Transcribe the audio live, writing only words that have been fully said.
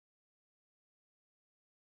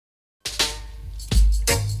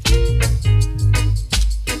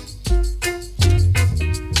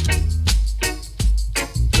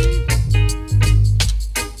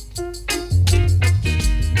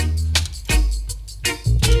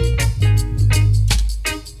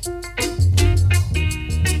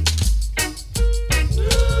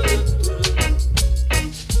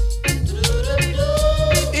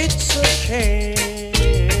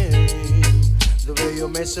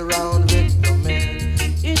around with no man.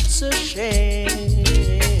 It's a shame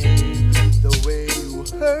the way you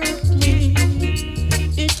hurt me.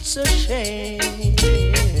 It's a shame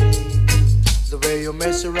the way you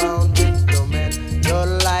mess around with no man.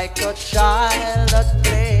 You're like a child at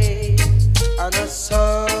play on a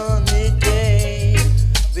sunny day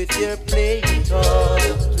with your play toy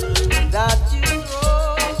that you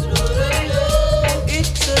roll.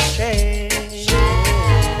 It's a shame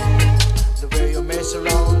the way you mess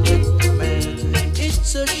around with the man.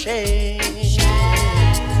 It's a shame.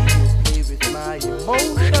 Play with my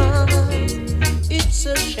emotions. It's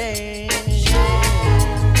a shame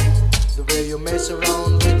the way you mess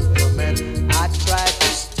around with the man. I try to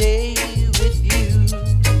stay with you,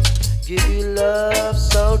 give you love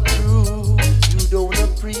so true. You don't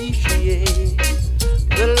appreciate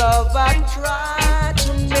the love I try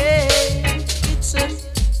to make. It's a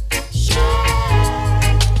shame.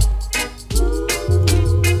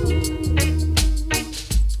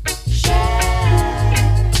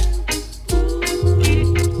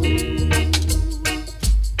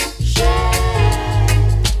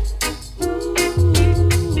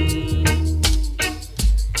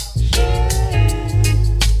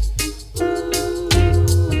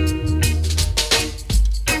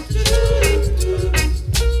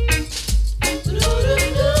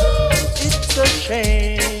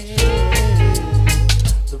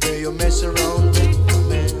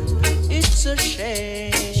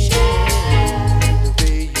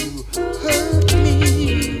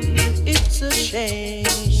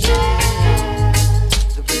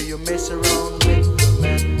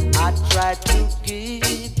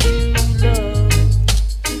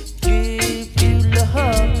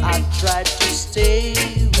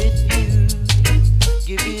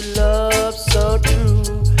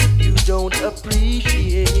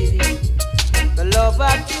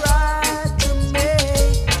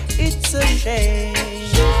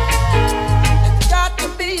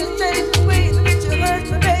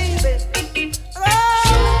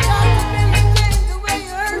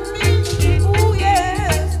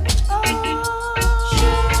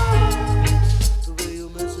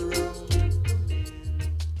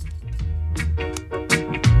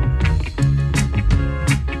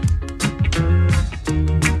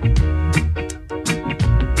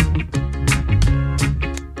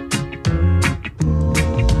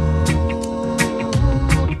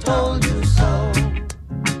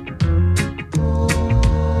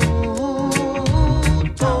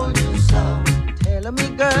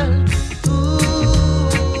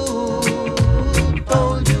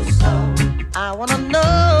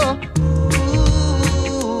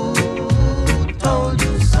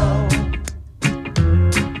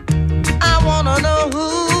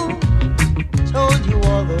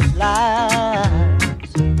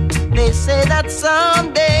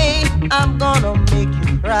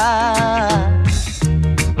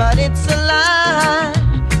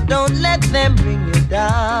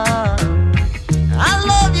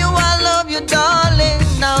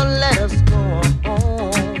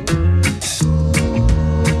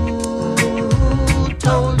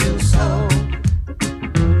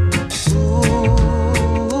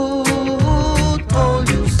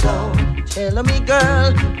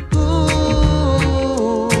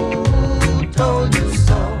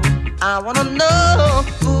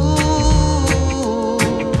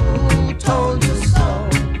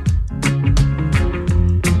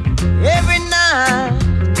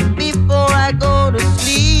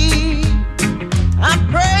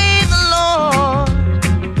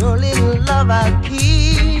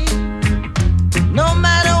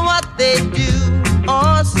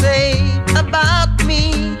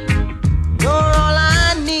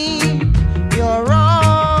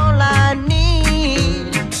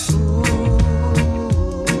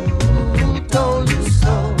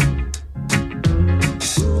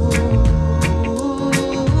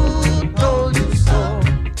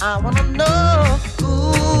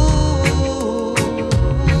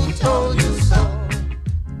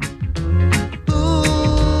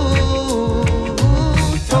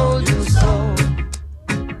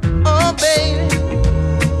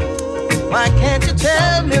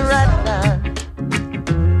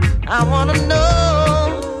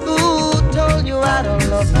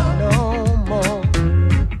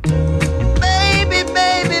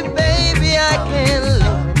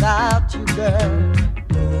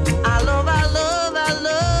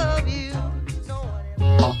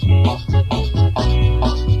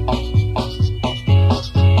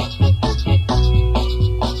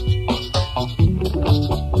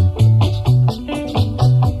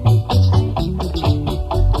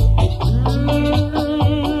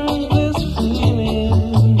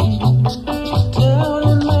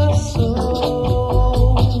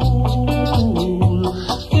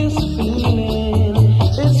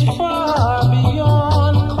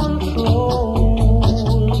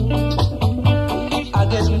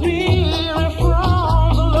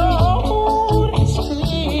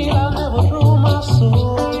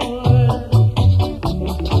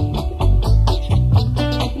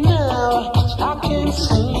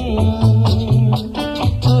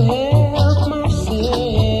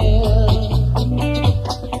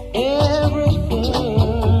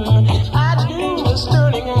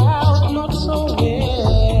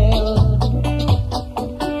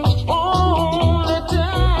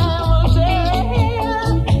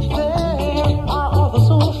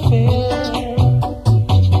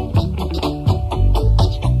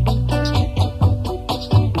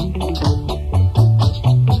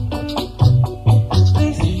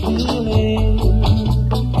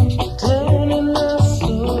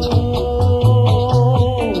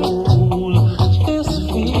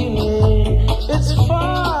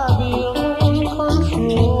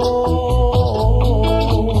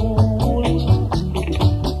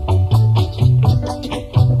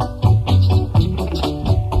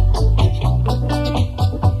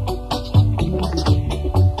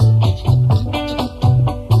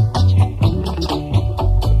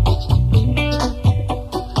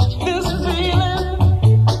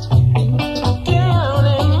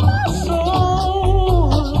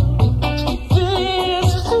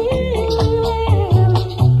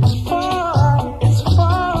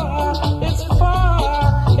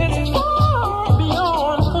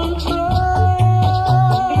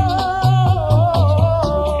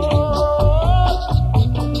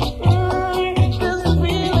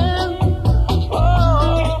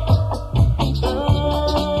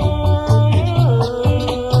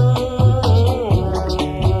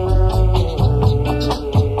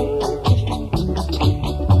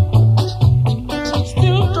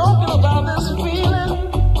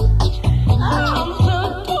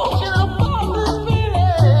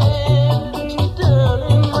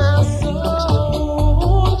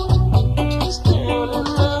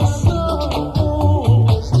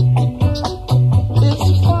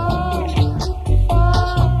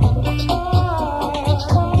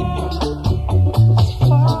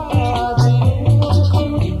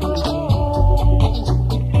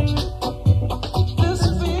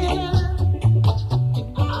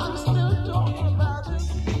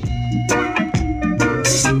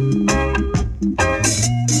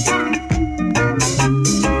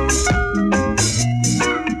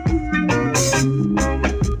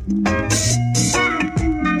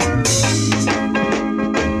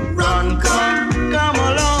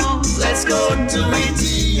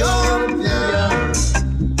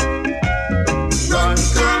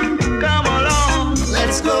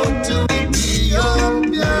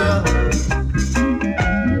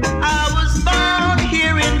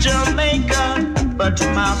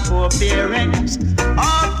 parents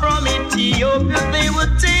are from Ethiopia. They were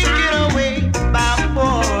taken away by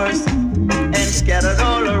force and scattered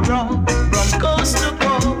all around from coast to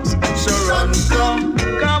coast. So run, come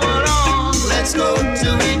along, let's go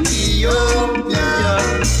to Ethiopia.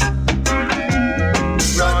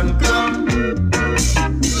 Run, come,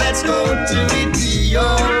 let's go to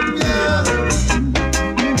Ethiopia.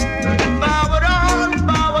 Forward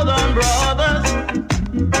on, brothers.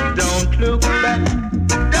 Don't look back,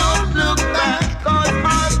 cause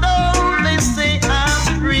although they say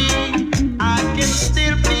I'm free, I can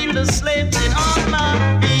still feel the slavery on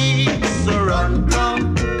my feet. So run,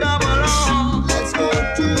 come along, let's go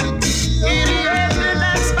to Ethiopia,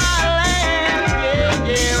 that's my land.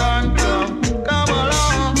 Yeah, run, come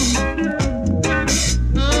along.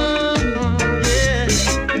 Yeah.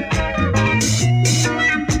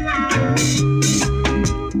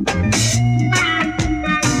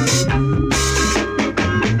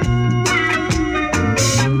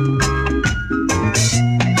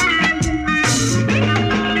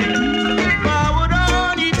 Forward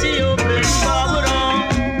on, Ethiopia, forward on.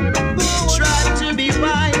 Try to be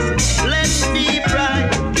wise, let's be bright.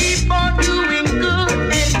 Keep on doing good,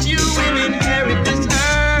 and you will inherit this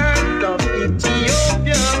earth of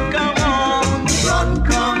Ethiopia. Come on, run,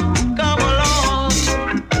 come along.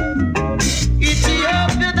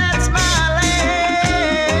 Ethiopia, that's my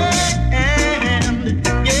land.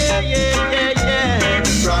 Yeah.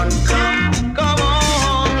 Run, come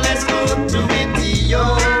on, let's go to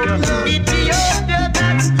Ethiopia. Ethiopia,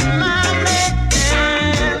 that's my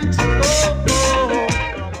land.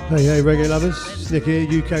 Hey, reggae lovers, it's Nick here,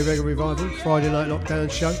 UK Reggae Revival, Friday night lockdown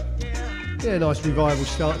show. Yeah, nice revival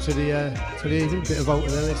start to the evening, bit of Alton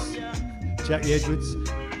Ellis, Jackie Edwards,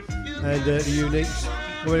 and the Uniques.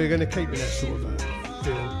 We're going to keep in that sort of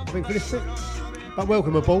feel, I think, for this bit. But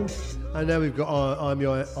welcome aboard, and now we've got I Am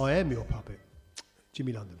Your Puppet,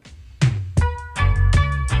 Jimmy London.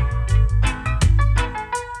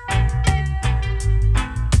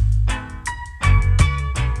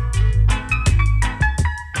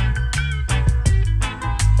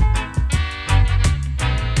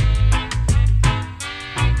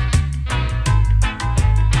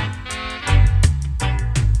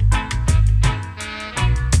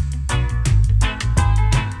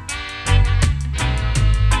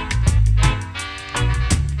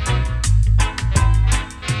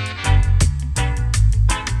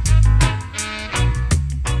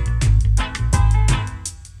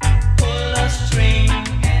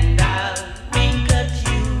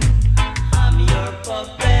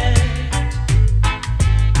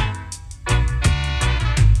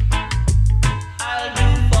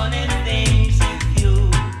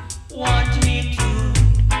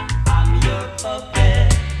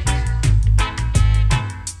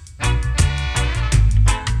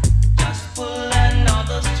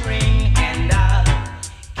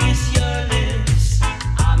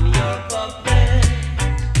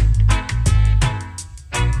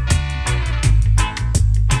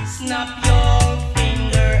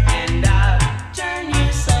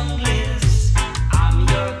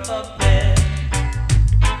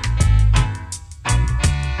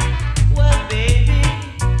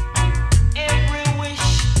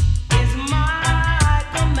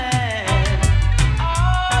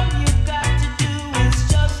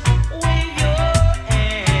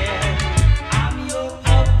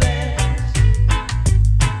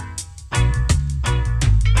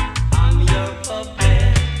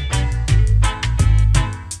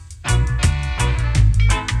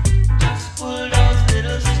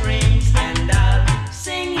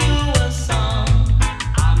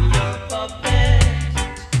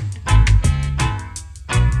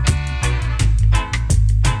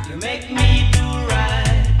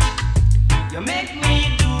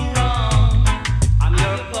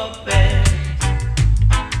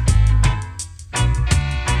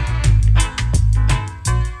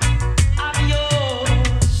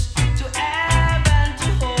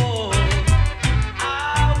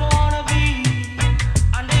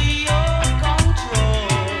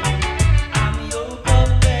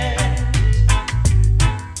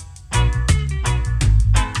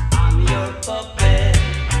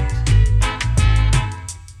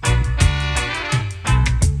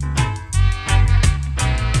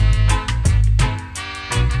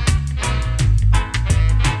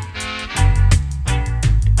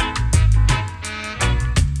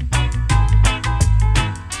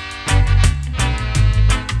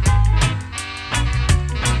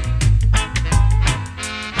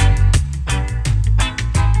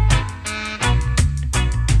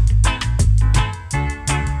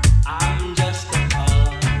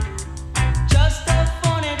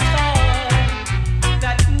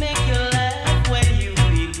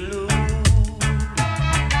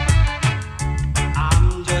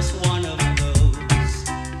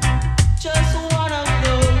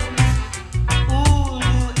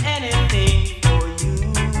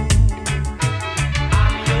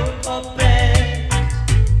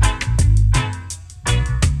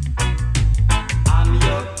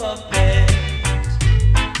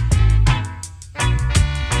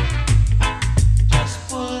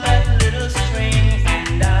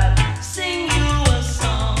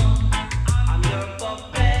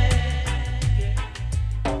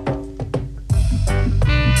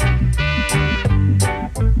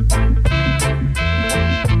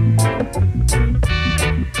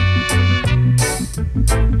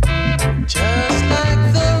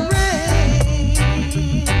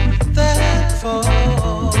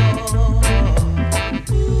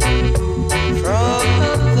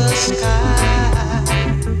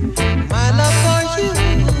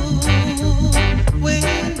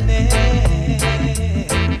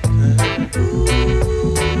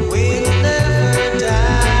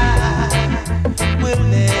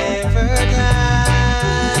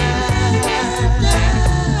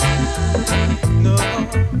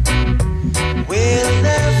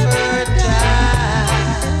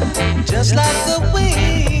 just like the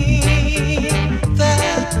wind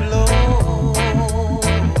that blows.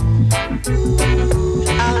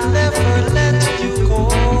 I'll never let you go.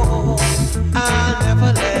 I'll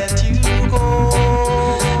never let you go.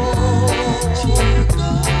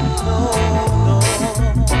 No, no,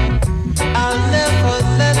 I'll never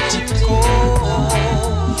let you go.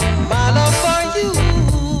 My love for you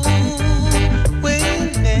will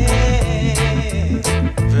never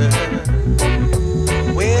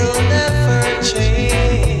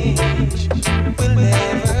change. Will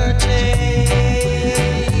never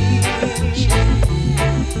change.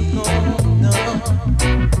 No, no,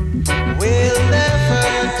 will never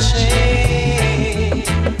change.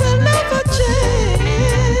 Will never change.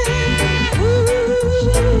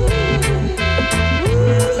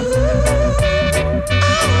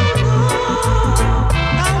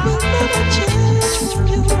 I will never change from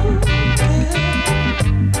you.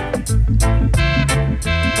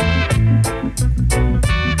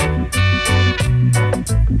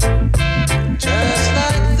 Just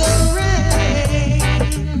like the rain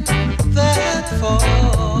that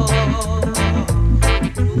falls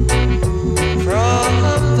from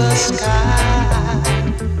the sky,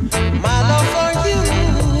 my love for you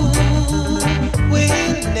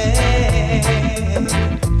will never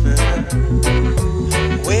die,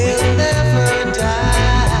 will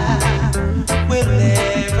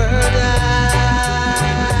never die.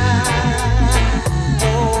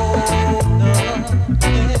 No, no,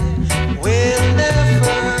 will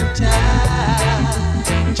never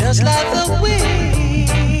die. Just like the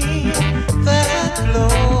wind that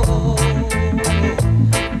blows.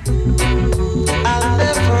 I'll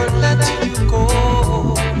never let you go.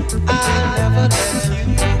 I'll never let you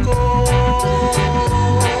go.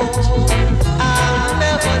 I'll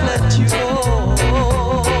never let you go.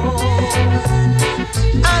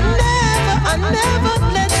 I'll never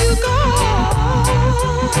let you go.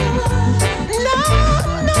 No,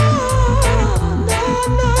 no, no,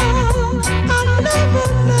 no. I'll never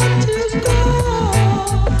let you go.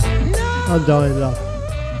 No. Undying Love.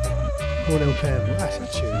 Cornell Campbell. That's a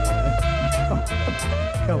tune, man. Oh,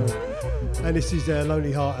 come on. And this is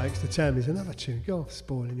Lonely Heartaches, the Tamlins. Another tune. Go off,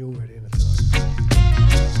 spoiling you already in the time.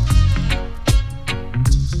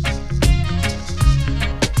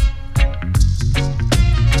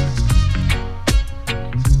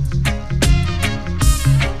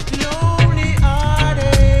 Lonely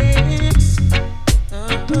heartaches,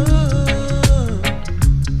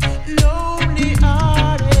 lonely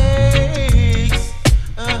heartaches,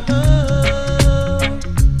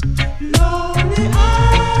 lonely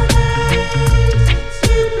heartaches,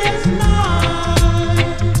 sleepless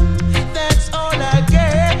nights. That's all I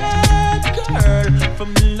get, girl,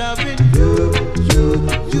 from loving you,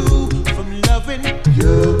 from loving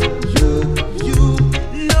you.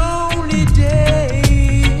 Lonely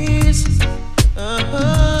days,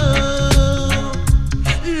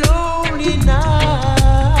 lonely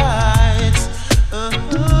nights,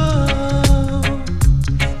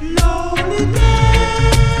 lonely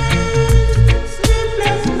days,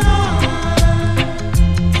 sleepless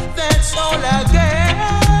nights. That's all I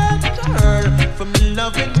get, girl, from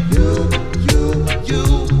loving you,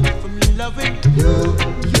 from loving you.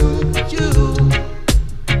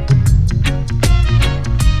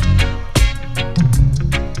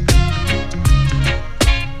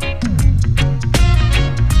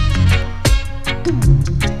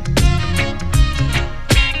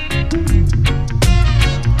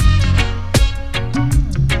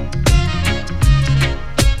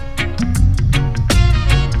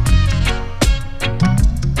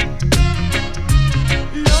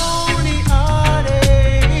 Lonely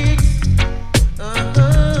heartaches,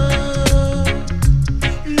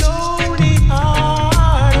 lonely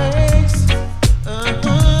heartaches,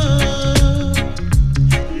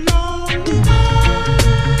 lonely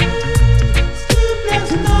heartaches, sleepless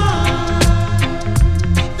nights.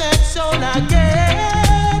 That's all I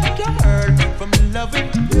get, girl, from loving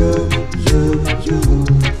you,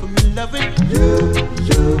 from loving you,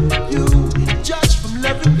 just from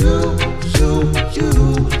loving you,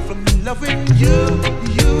 from loving you,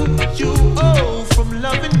 oh, from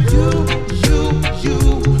loving you,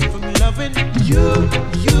 from loving you,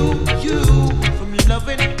 from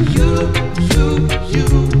loving you,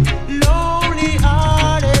 lonely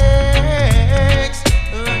heartaches,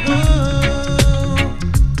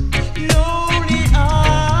 lonely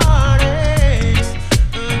heartaches,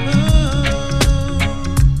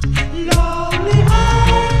 lonely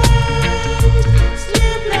heartaches,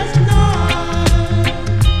 sleepless nights.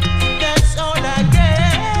 That's all I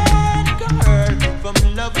get, girl, from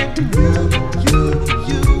loving you,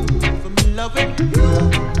 from loving you.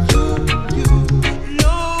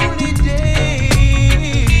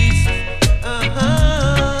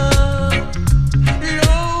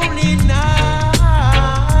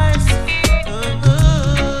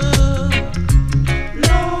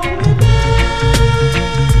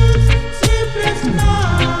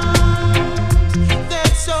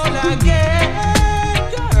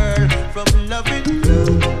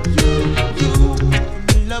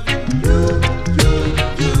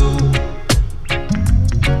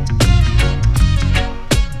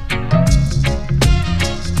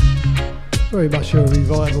 very much a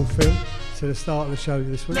revival feel to the start of the show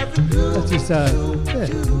this week.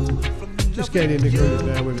 Just getting in the groove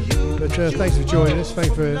now with it. But thanks for joining us.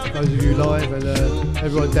 Thanks for those of you live and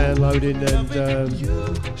everyone downloading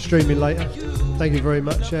and streaming later. Thank you very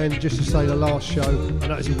much. And just to say, the last show, I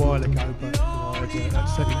know it's a while ago, but I had to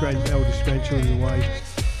take the eldest grandchildren away,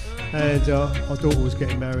 and our daughter was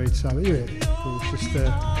getting married. So yeah, it was just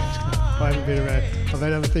I haven't been around. I've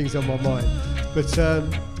had other things on my mind, but.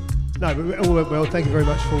 No, but all went well. Thank you very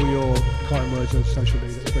much for all your kind words on social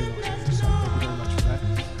media. It's very nice of you, so thank you very much for that.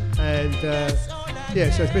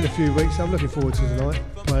 And so it's been a few weeks. I'm looking forward to tonight,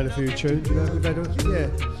 playing a few tunes. You know, maybe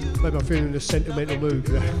I'm feeling in a sentimental mood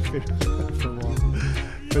for a while.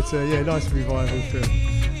 But nice revival film.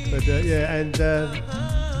 But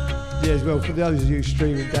as well, for those of you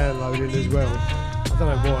streaming, downloading as well, I don't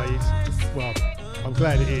know why I'm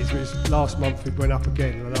glad it is, but last month it went up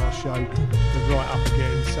again, the last show was right up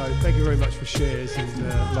again. So thank you very much for shares and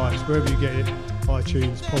likes, wherever you get it,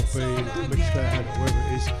 iTunes, Podbean, Mixcloud, wherever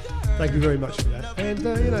it is. Thank you very much for that. And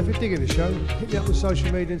if you're digging the show, hit me up on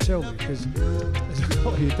social media and tell me, because there's a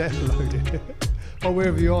lot of you downloading or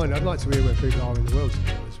wherever you are. I'd like to hear where people are in the world, to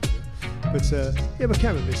be honest with you. But we're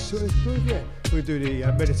carrying this sort of groove, yeah. We'll do the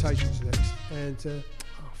meditations next, and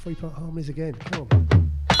 3-part harmonies again. Come on.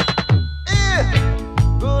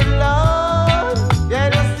 Good Lord,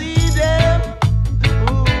 can you see them?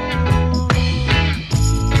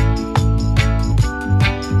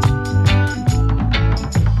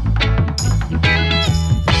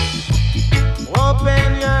 Open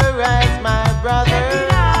your eyes, my brother.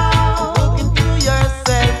 Look into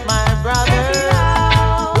yourself, my brother.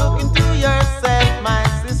 Look into yourself, my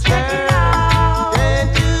sister.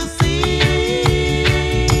 Can't you see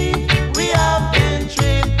we have been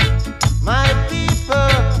tricked? My people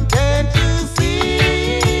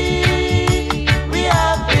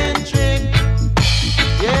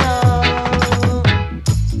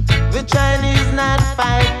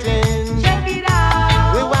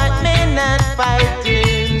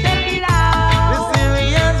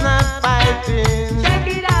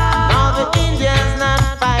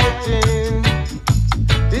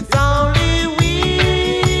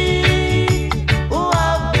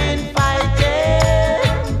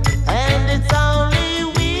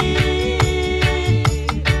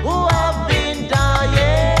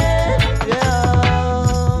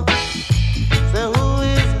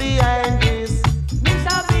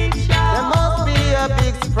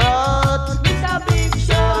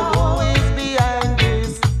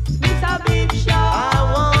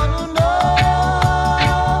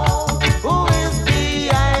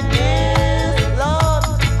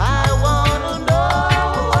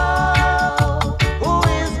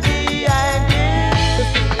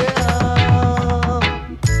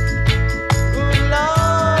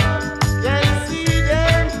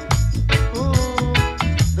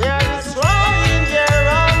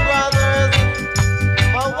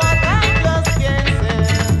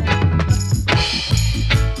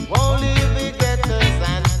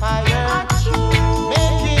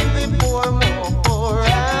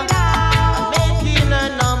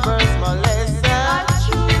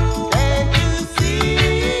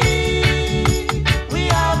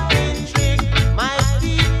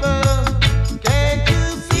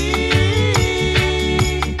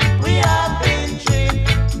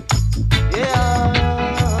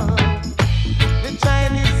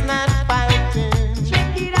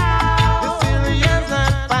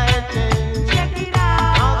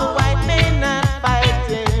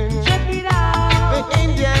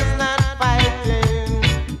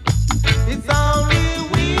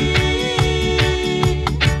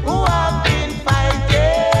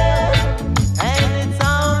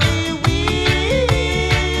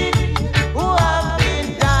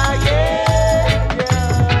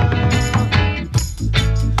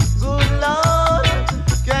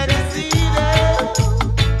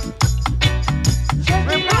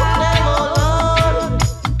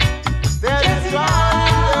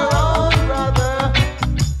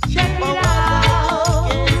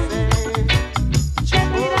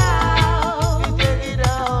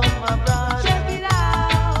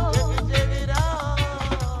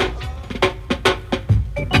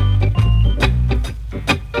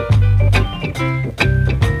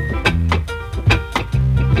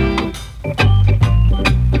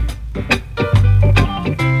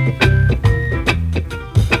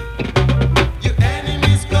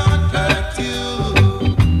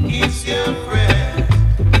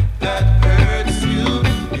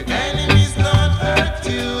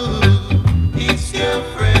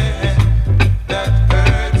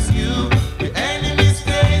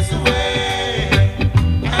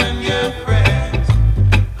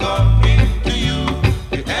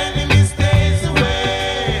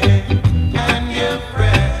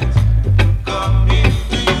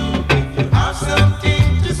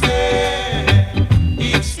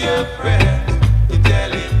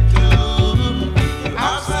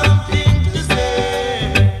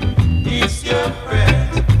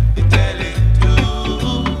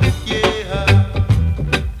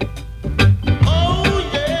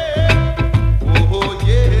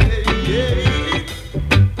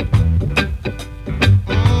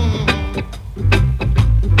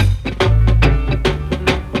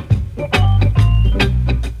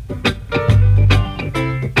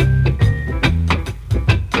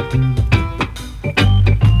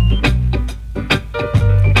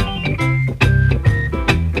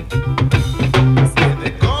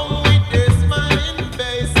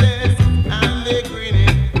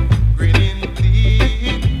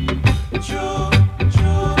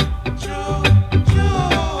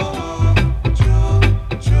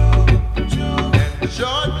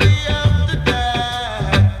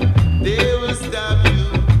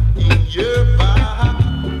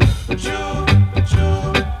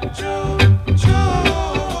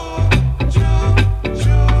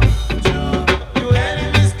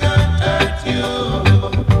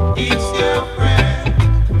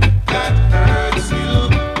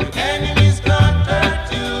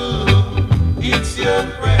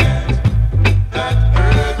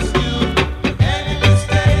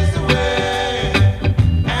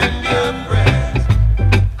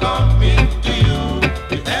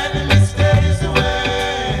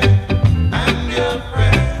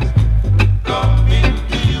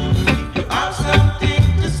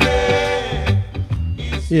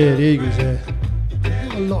Yeah, the Eagles there.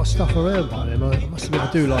 A lot of stuff around by them. I must admit,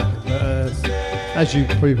 I do like it. But as you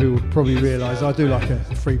probably realise, I do like a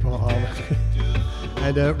three-part harmony.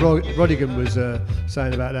 And Rodigan was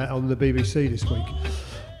saying about that on the BBC this week.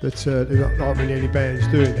 That there aren't really any bands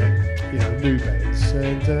doing that, you know, new bands.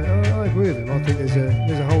 And I agree with him. I think there's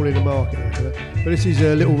a hole in the market there for that. But this is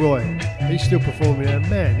Little Roy. He's still performing now.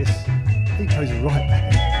 Man, he goes right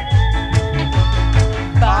back.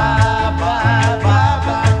 Bye, bye, bye,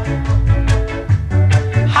 bye.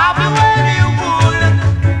 Happy when you would.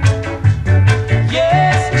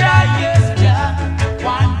 Yes, Jah.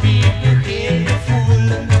 One people hate the fool.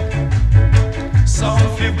 Some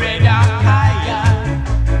feel better higher.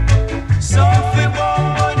 Some feel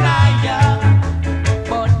more higher.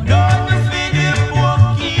 But none of the poor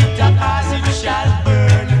keep the cause it shall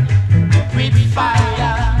burn with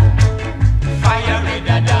fire. Fire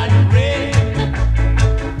redder than rain.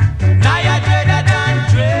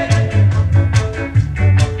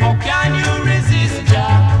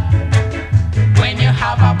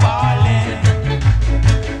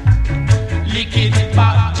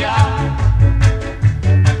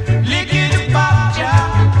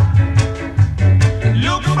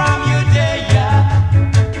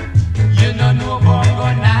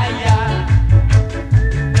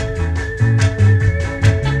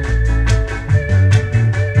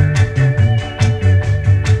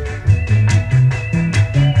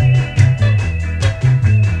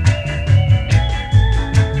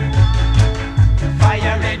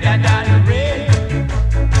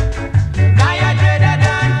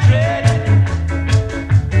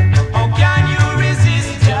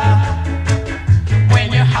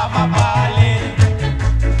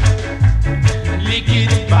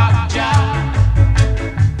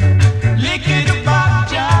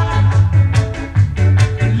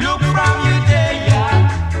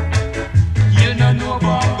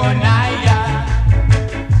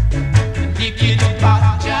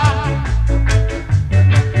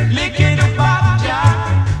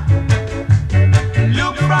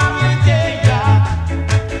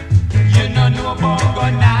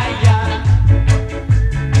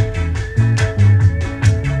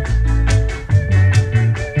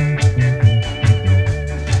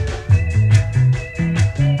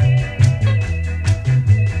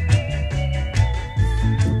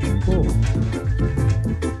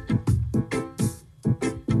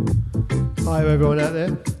 Everyone out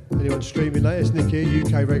there, anyone streaming later, it's Nick here,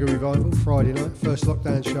 UK Reggae Revival, Friday night, first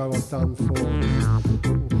lockdown show I've done for about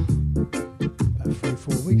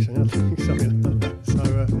 3-4 weeks now, I think, something like that.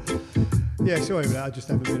 So, yeah, sorry about that, I just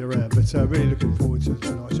haven't been around, but really looking forward to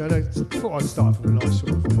tonight's show. I thought I'd start with a nice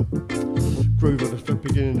sort of groove at the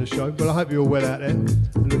beginning of the show, but I hope you're all well out there and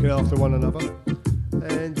looking after one another.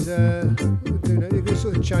 And you can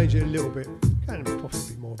sort of change it a little bit, kind of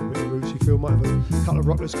possibly more of a bit of rootsy feel, might have a couple of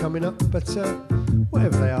rockers coming up, but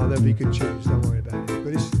whatever they are, they'll be good tunes, don't worry about it.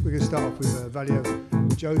 But we're going to start off with Valio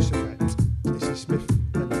Josephat. This is Smith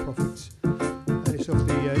and the Prophets, and it's off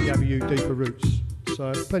the Yabu Deeper Roots.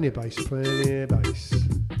 So plenty of bass.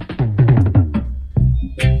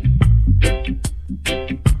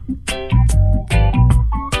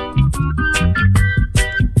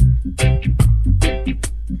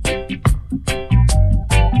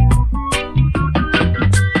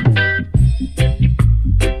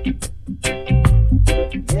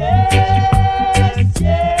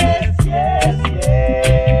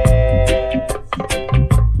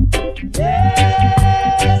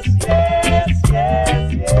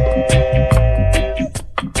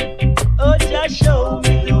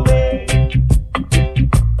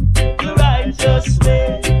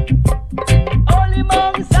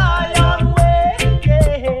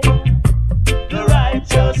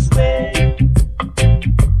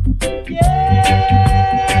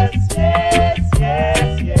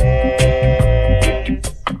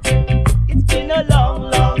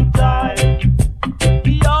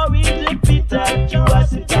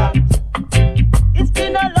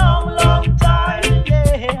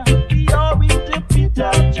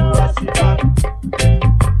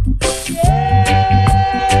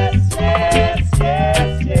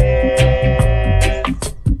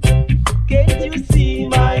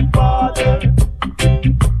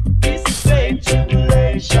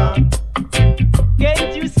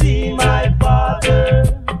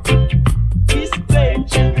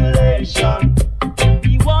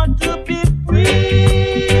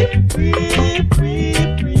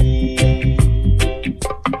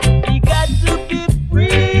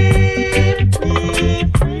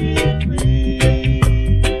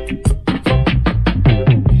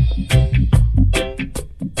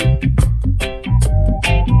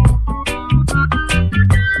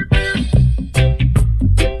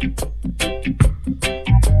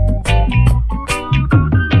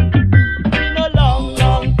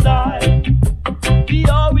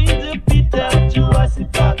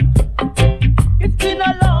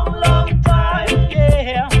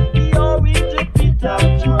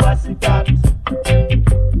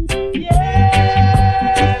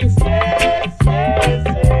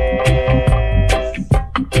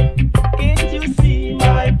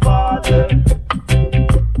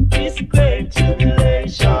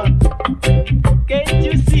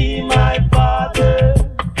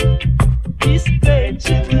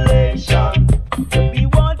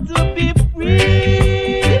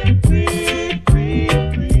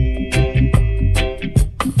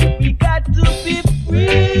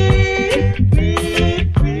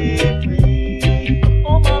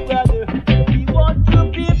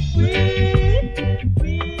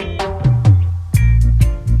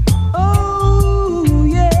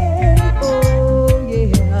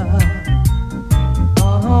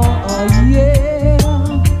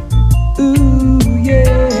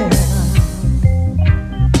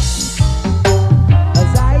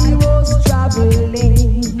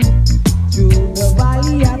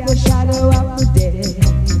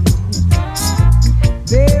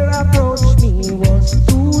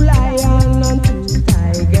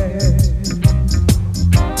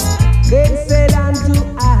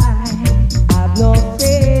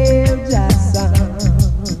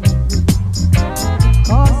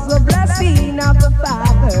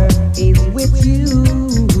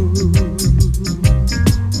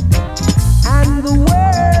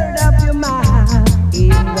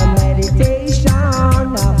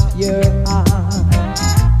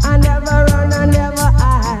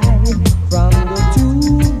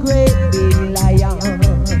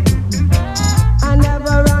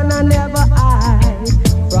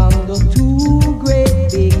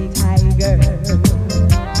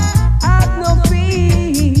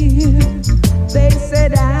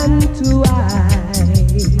 to hide.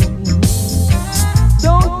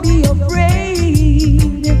 Don't be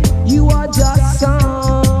afraid, you are just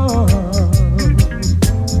some.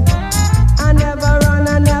 I never run,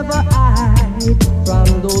 I never hide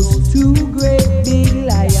from those two great big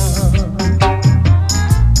lions.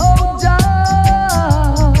 Oh, just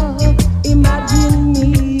imagine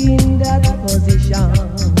me in that position.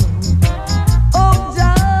 Oh,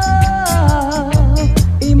 just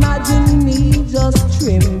imagine me just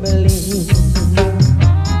trembling.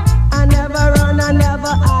 I never run, I never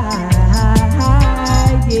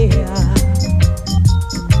hide, yeah.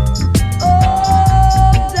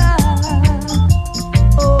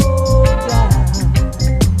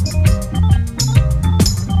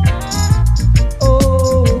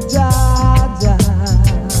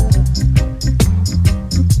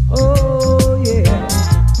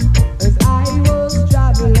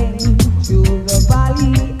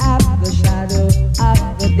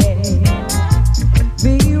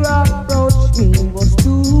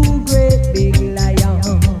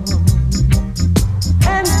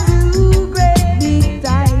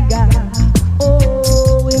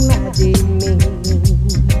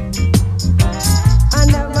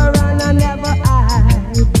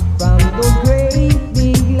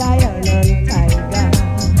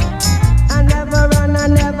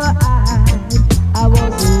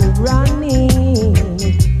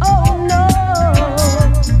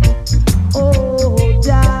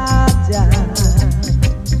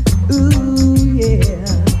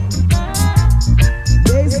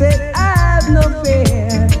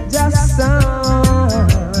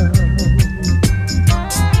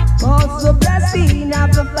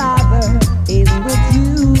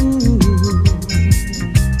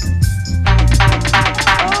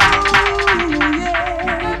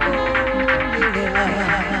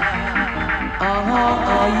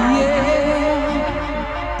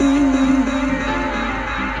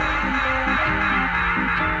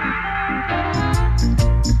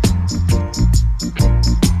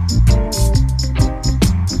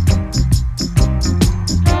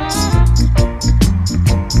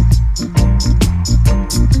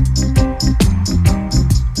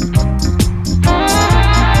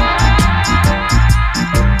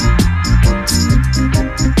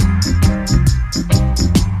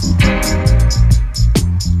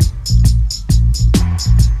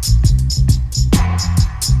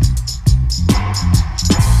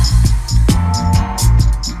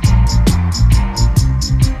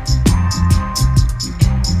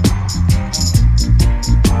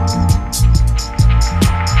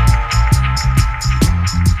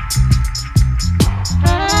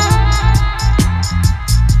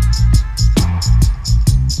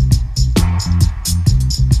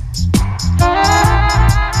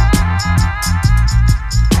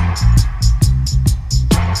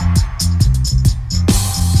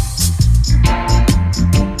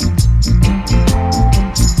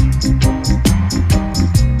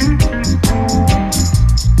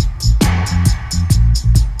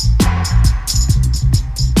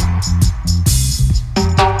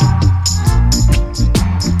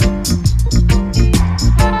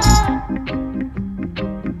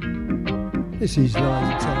 This is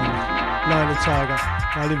Lion and Tiger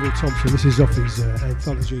by Linval Thompson. This is off his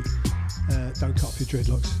anthology, Don't Cut Off Your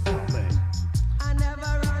Dreadlocks. Oh man. I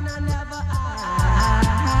never run, I never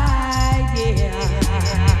hide, yeah.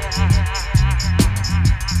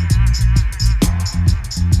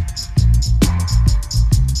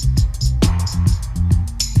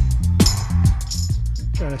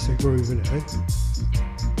 That's a groove, isn't it, eh?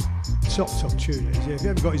 Top tune it is, yeah. If you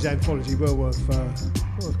haven't got his anthology, well worth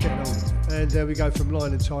getting on. And we go from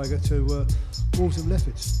Lion and Tiger to Wolves and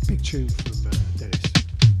Leopards. Big tune from Dennis.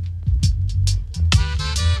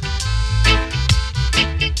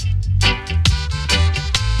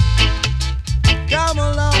 Come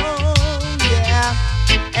along, yeah,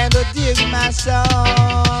 and dig my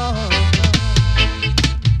song.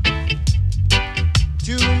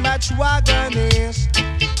 Too much wagonist,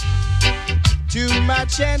 too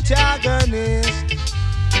much antagonist.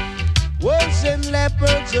 Wolves and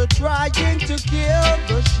leopards are trying to kill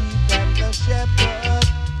the sheep and the shepherd,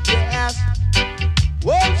 yes.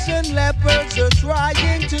 Wolves and leopards are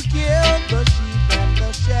trying to kill the sheep and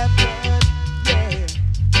the shepherd, yeah.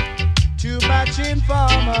 Too much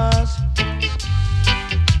informers,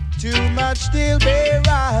 too much steel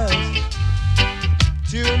bearers,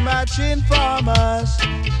 too much informers,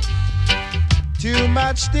 too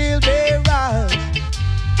much steel bearers.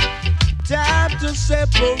 Time to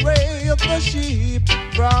separate the sheep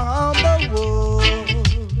from the wolves.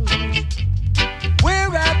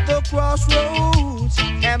 We're at the crossroads,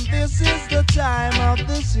 and this is the time of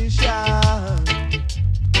the decision.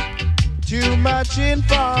 Too much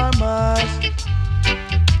informers,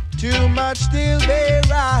 too much still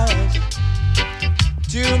bearers,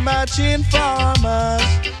 too much informers,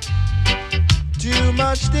 too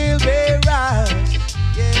much still bearers,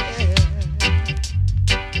 yeah.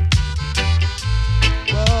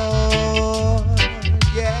 Whoa,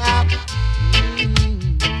 yeah.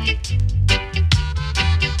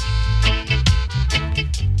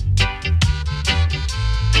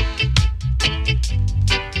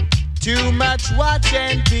 Too much watch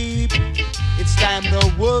and peep. It's time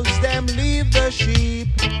the wolves them leave the sheep.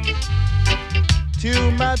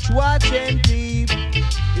 Too much watch and peep.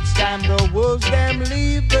 It's time the wolves them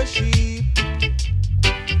leave the sheep.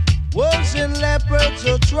 Wolves and leopards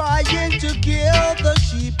are trying to kill the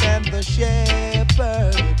sheep and the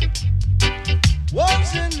shepherd.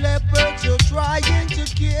 Wolves and leopards are trying to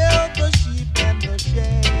kill the sheep and the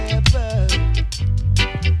shepherd.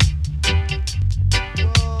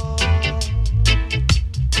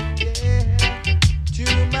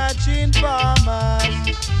 Too much informers,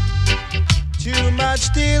 too much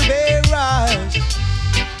steel bearers.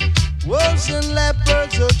 Wolves and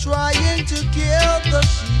leopards are trying to kill the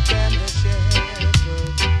sheep and the shepherd.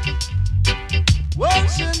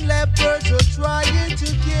 Wolves and leopards are trying to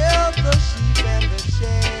kill the sheep and the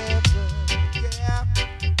shepherd. Yeah,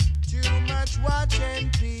 too much watch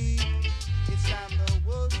and peep. It's time the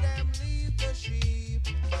wolves them leave the sheep.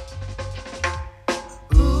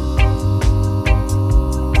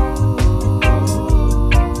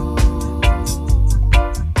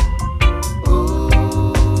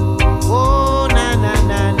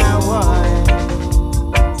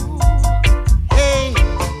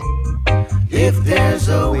 If there's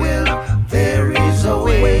a will, there is a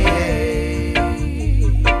way.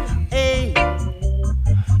 Hey.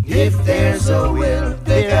 If there's a will,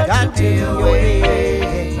 there got to be a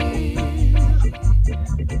way.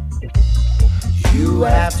 You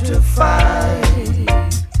have to fight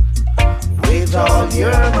with all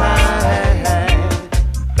your might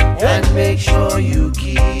and make sure you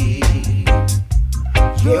keep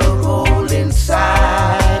your goal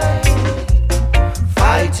inside.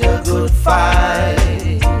 Fight a good fight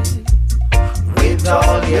with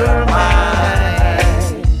all your might.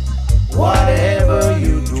 Whatever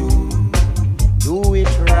you do, do it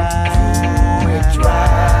right. Do it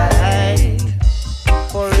right.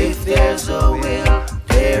 For if there's a will,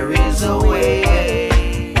 there is a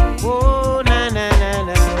way. Oh, na na na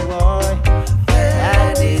na, boy.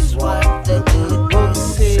 That is what the good book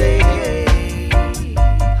say.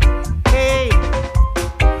 Hey,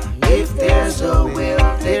 if there's a will,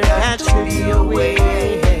 there has to be a way.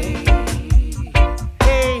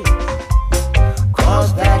 Hey,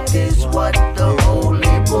 'cause that is what the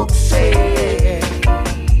holy book says.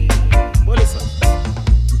 What is it?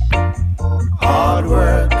 Hard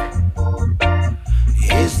work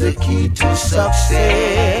is the key to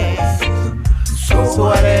success. So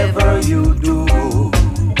whatever you do,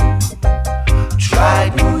 try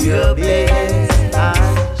do your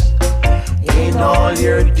best in all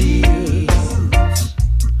your deeds.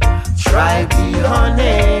 Try be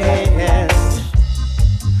honest.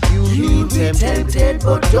 You be tempted,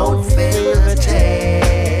 but don't fail the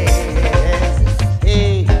test.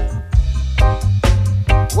 Hey,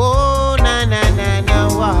 whoa, na na na na,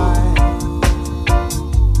 why?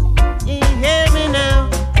 You hear me now?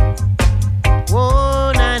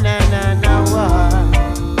 Whoa, na na na na, why?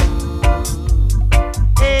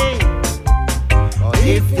 Hey,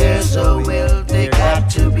 if there's a will, there got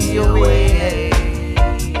to be a way.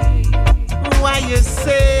 Why you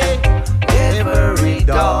say every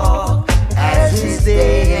dog has his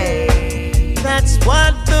day? That's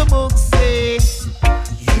what the book says.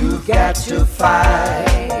 You've got to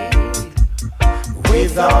fight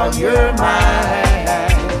with all your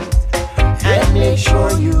might and make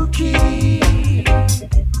sure you keep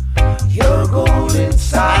your goal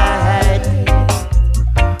inside.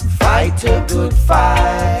 Fight a good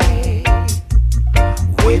fight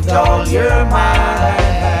with all your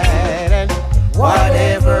might.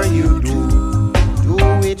 Whatever you do, do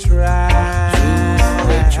it right.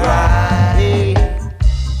 Do it right.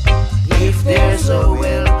 If there's a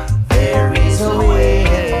will, there is a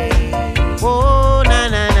way. Oh, na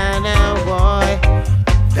na na na, boy.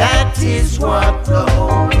 That is what the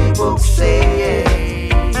holy book says.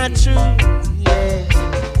 True, yeah.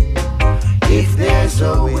 If there's a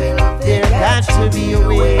will, there got to be a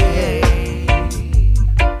way.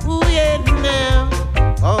 Ooh, yeah, now.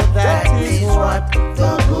 Oh, that is what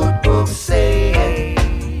the good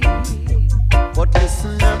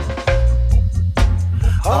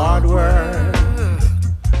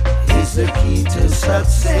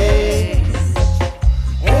success.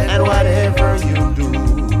 And whatever you do,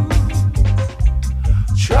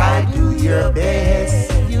 try do your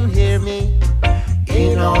best. You hear me?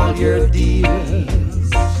 In all your deals,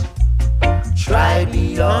 try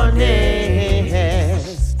be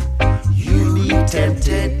honest. You be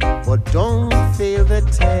tempted, but don't fail the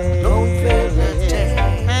test. Don't fail the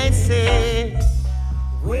test. I say,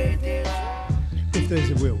 If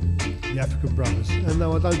There's a Will, the African Brothers. And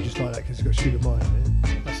no, I don't just like that because it's got Sugar Mine in it.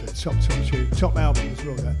 That's a top tune, top album as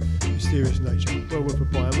well, that Mysterious Nature. Well worth a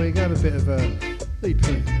buy. And we're going a bit of a Lee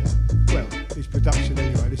Perry. Well, his production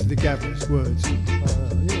anyway. This is the Gavras words. Yeah.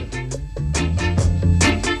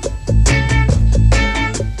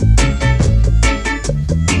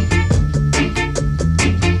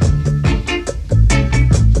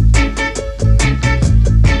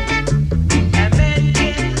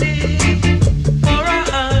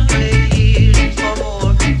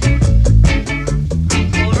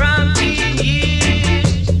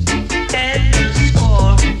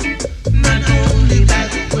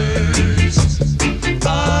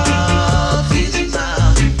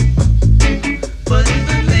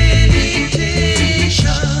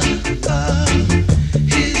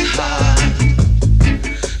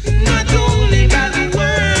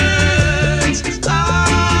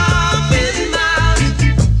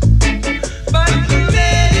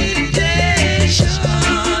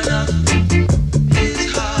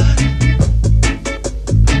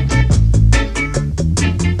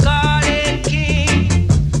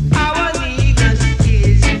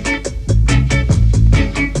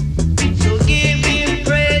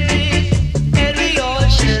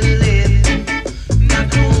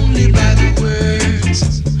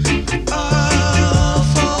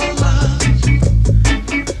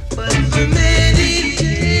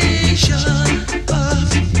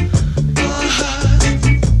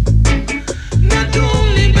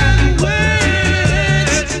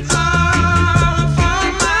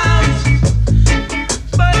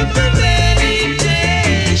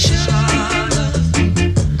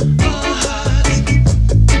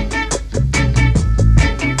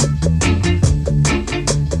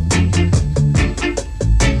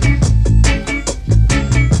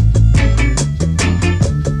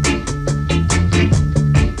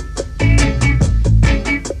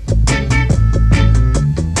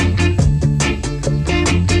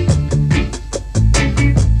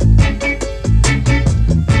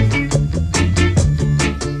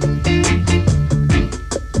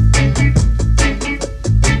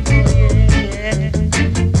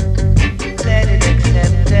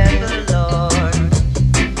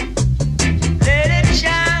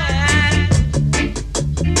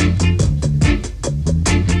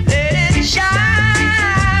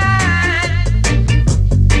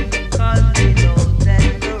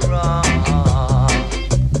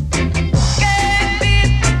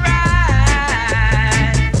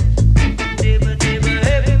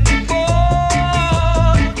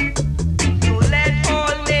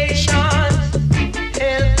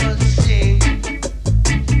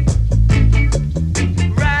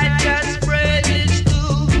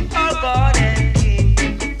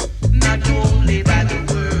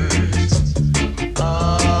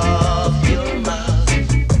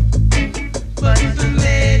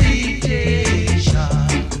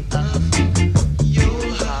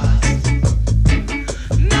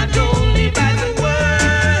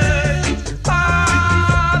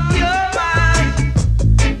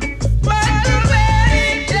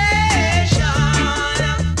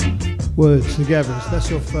 Words, the Gavras.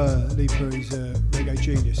 That's off Lee Perry's Reggae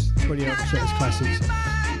Genius, 20 albums classics.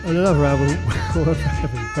 And another album,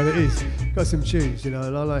 but it is got some tunes, you know,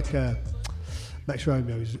 and I like Max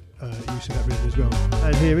Romeo's use of that rhythm as well.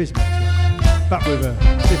 And here is Max Romeo, but with a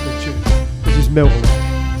different tune. This is Melton.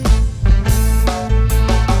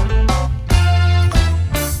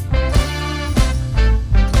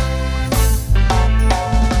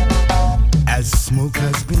 As smoke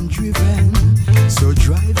has been driven, so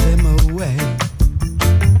drive them away.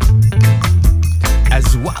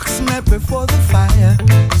 As wax melt before the fire,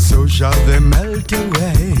 so shall they melt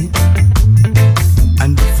away.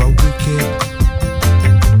 And if a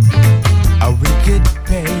wicked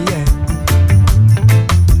pay,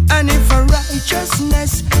 and if a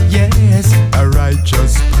righteousness, yes, a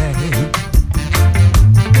righteous pay,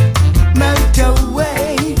 melt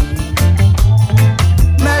away,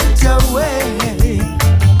 melt away.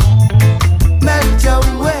 Melt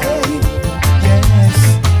away, yes,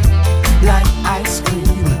 like ice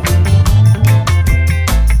cream.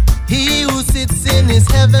 He who sits in his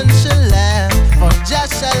heaven shall laugh, for Jah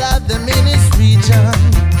shall have them in his region.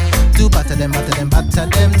 To batter them to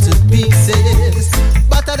pieces.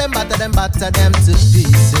 batter them to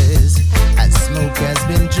pieces. As smoke has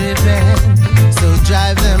been driven, so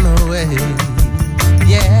drive them away.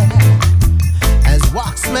 Yeah. As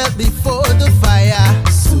wax melt before the fire,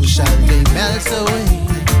 so shall they melt away.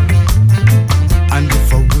 And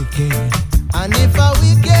if a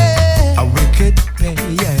wicked pay,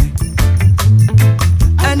 yeah.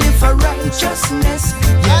 And if a righteousness,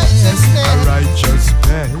 yes, a righteous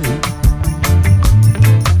pay.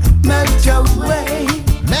 Melt away,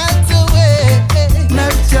 melt away,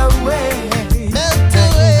 melt away, melt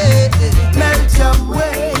away, melt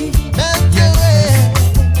away, melt away,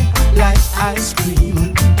 like ice cream,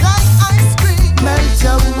 like ice cream, melt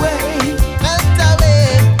away, melt away,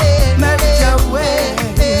 melt away,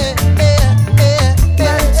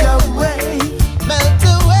 melt away, melt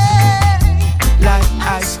away, like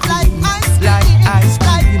ice cream, like ice cream.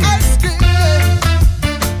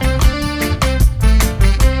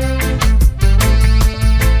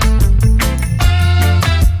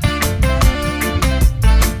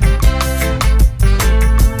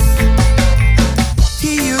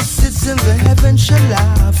 In the heaven shall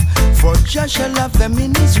laugh, for Jah shall love them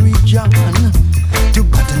in his region. To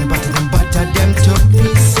batter them to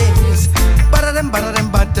pieces, batter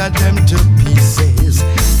them to pieces.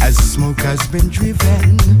 As smoke has been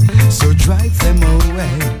driven, so drive them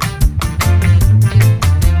away.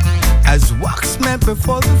 As wax melt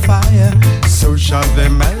before the fire, so shall they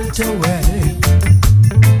melt away.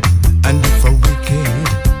 And if a wicked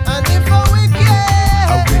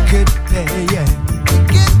pay, yeah.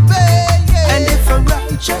 And if a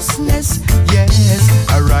righteousness, yes,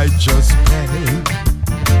 a righteous pay.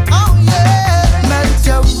 Oh yeah, melt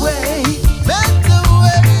away, melt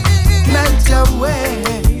away, melt away,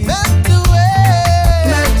 melt away,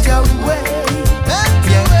 melt away, melt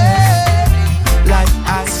yes. away, Like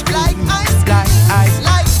ice cream, like ice cream, like ice,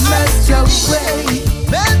 like melt away,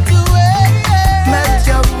 melt away, melt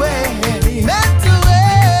away, melt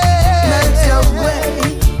away, melt away,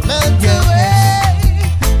 melt yes. away.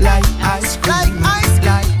 Like ice cream, like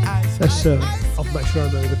ice. That's off Max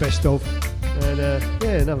Romeo, the best of. And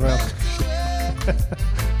yeah, another album.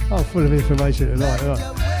 I'm full of information tonight, right?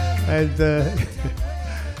 And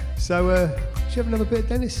so, should you have another bit of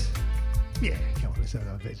Dennis? Yeah, come on, let's have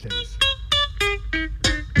another bit of Dennis.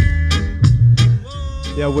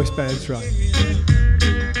 The old Westbound train.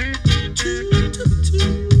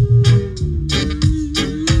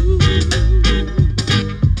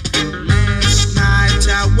 Last night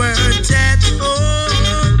I worked at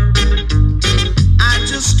home. I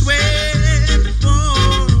just went for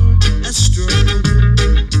a stroll.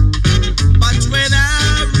 But when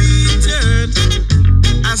I returned,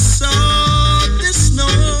 I saw this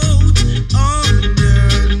note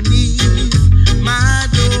underneath my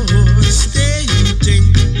door stating,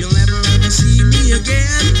 "You'll never ever see me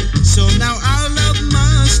again. So now our love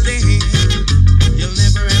must end. You'll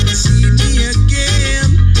never ever see me again,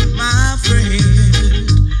 my friend.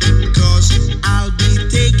 Because I'll be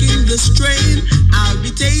taking the strain. I'll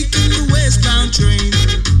be taking the westbound train.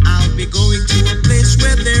 I'll be going to a place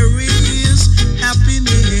where there is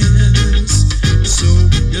happiness. So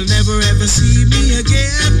you'll never ever see me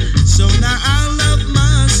again. So now our love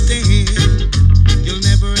must end. You'll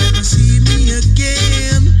never ever see me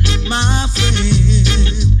again, my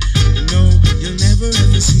friend. No,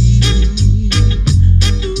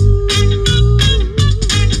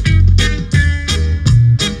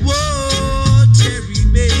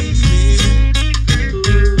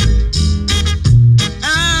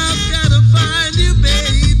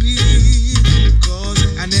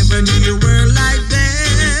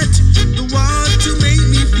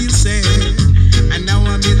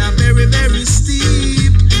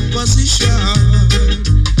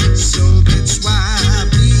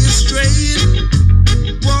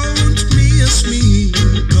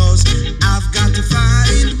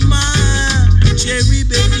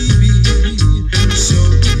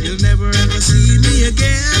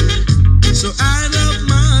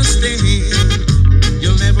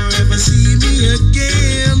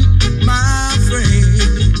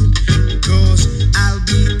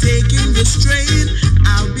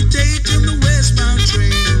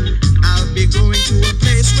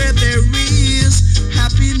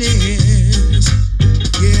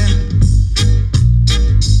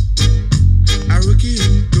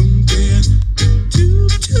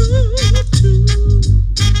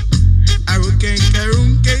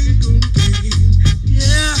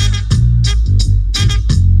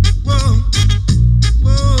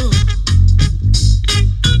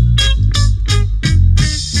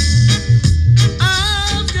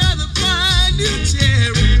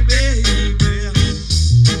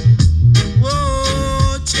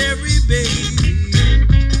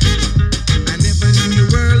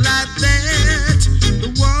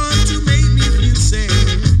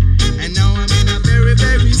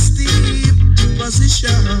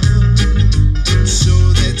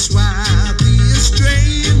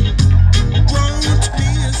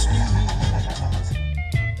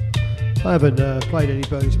 I haven't played any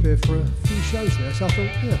Burning Spear for a few shows now, so I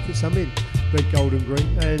thought, yeah, put some in. Red, Gold and Green,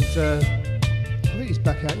 and I think he's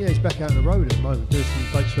back out. Yeah, he's back out on the road at the moment, doing some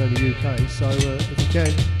dates around the UK. So if you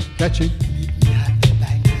can, catch him. Meet me at the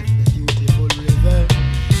bank of the beautiful river.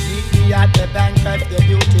 Meet me at the bank of the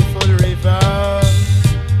beautiful river.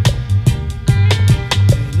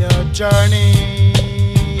 In your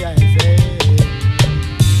journey, I say.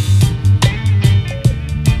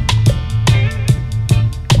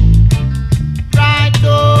 Right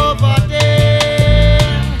over there,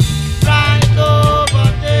 right over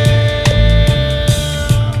there.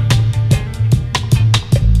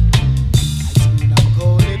 Ice green and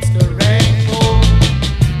gold, it's the rainbow.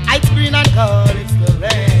 Ice green and gold, it's the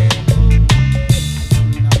rainbow.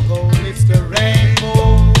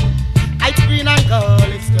 Ice green and gold,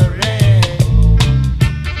 it's the rainbow.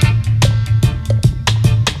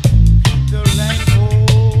 The rainbow.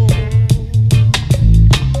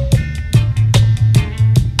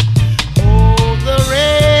 The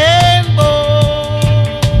rainbow,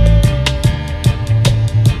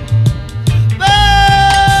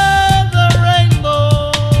 the rainbow.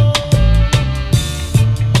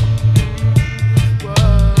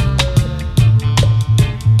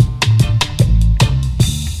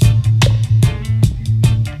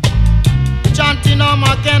 Chanting on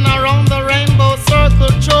again around the rainbow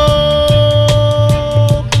circle choke.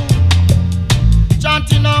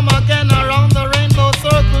 Chanting on again around the rainbow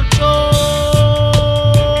circle choke.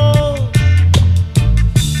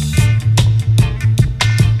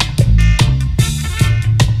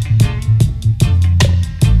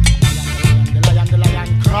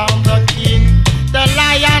 Crown the king, the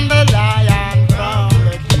lion crown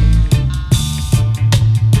the king.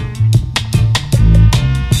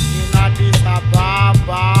 In Addis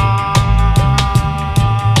Ababa,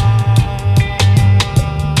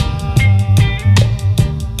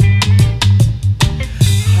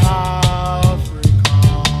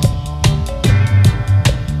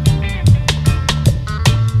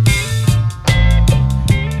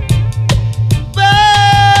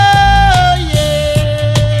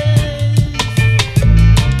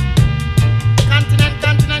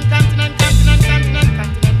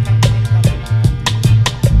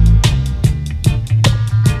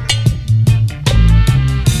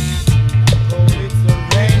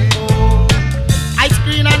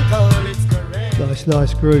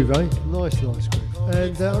 Nice groove, eh? Nice groove.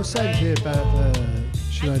 And I was saying here about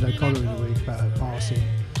Sinead O'Connor in the week about her passing,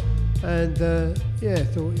 and yeah, I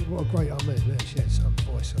thought what a great man. She had some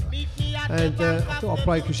voice on her, and I thought I'd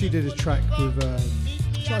play because she did a track with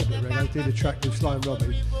Reggae, did a track with Sly and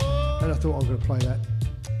Robbie, and I thought I'm going to play that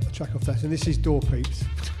a track off that. And this is Door Peeps,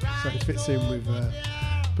 so it fits in with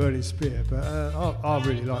Burning Spear. But I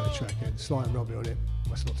really like the track, and Sly and Robbie on it.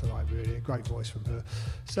 What's not to like, really? A great voice from her.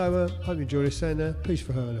 So, hope you enjoy this, and peace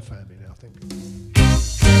for her and her family now, I think.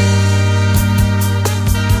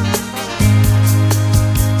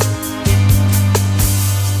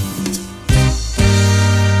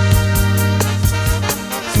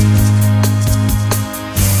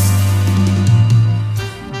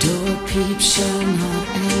 Door peeps shall not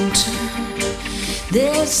enter.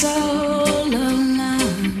 There's all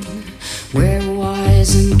alone where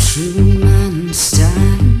wise and true men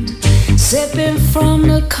stand, sipping from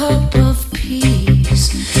the cup of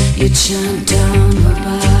peace. You chant down the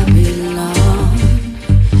Babylon,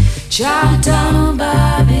 chant down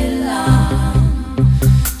Babylon,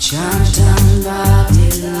 chant down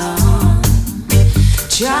Babylon,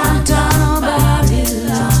 chant down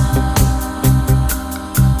Babylon.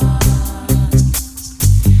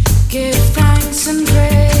 Give thanks and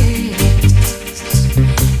praise,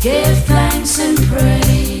 give thanks and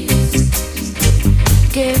praise,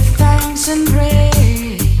 give thanks and praise.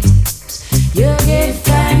 You give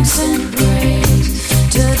thanks and praise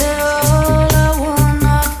to the Holy One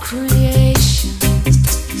of creation.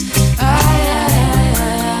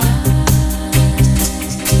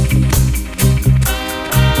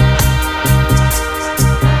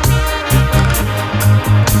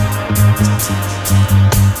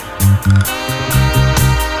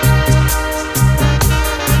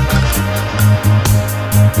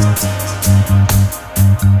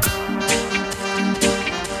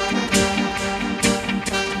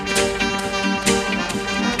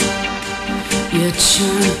 You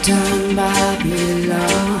chant down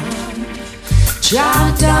Babylon,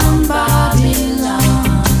 chant down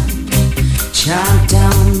Babylon, chant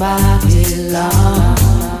down Babylon,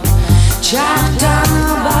 chant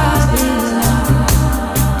down Babylon.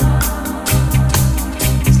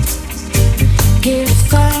 Give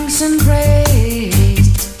thanks and praise,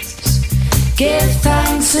 give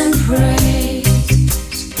thanks and praise,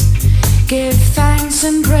 give thanks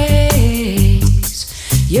and praise.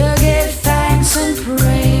 You give thanks and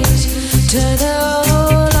praise to the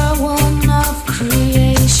Holy One of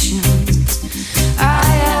creation.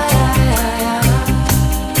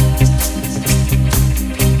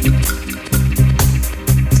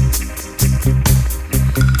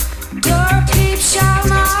 Door peeps shall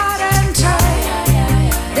not enter.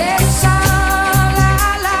 This all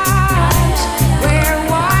our lives, where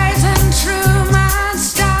wise and true man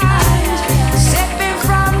stands, sipping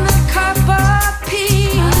from the cup of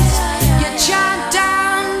peace. You chant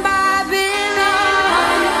down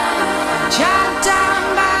Babylon, chant down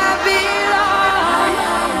Babylon,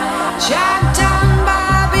 chant down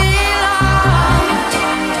Babylon,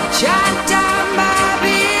 chant down Babylon.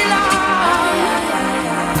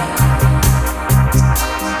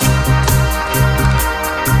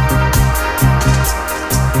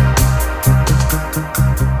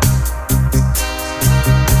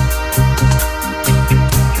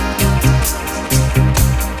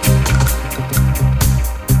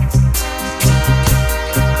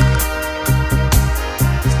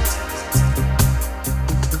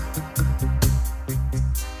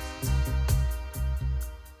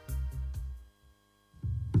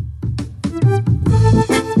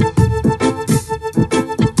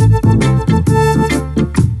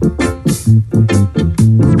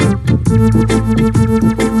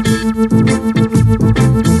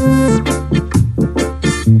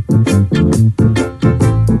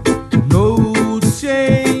 No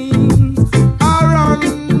chains are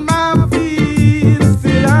on my feet,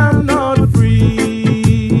 still I'm not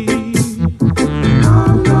free.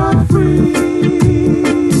 I'm not free.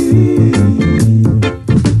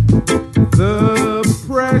 The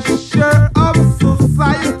pressure of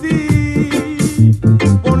society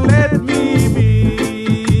won't let me be.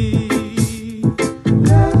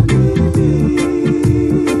 Let me be.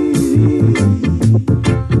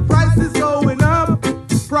 Prices going up,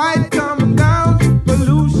 pride coming down,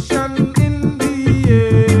 pollution in the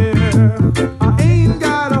air. I ain't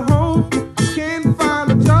got a home, I can't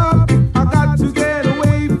find a job, I got to get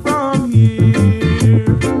away from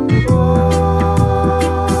here. Oh,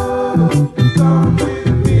 come with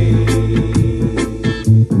me.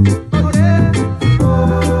 Oh yeah. Oh,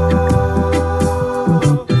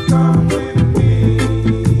 come with me.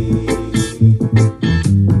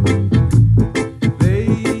 They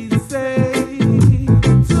say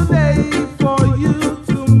today for you,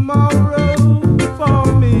 tomorrow for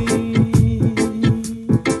me.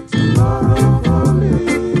 Tomorrow for me.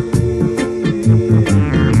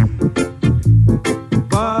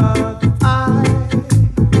 But I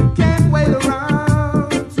can't wait around.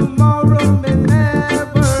 Tomorrow may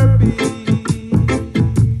never be.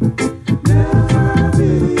 Never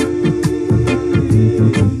be.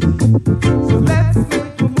 So let's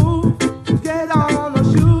make a move, get on our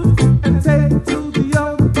shoes, and take to the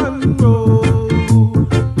open road.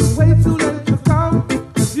 Don't wait too late to come,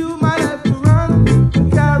 'cause you might have to run,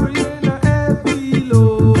 carrying a heavy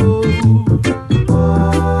load. Oh,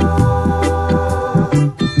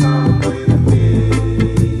 come with me.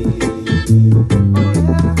 Oh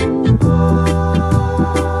yeah. Oh,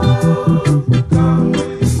 come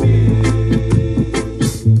with me.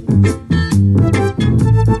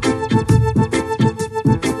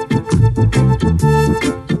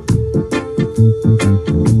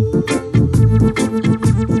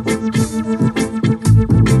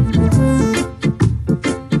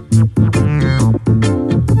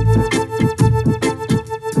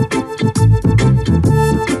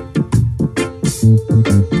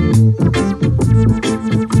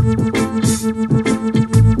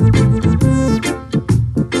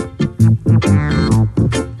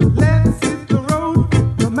 Let's hit the road,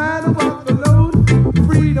 no matter what the load.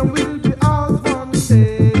 Freedom will be ours one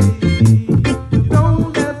day. You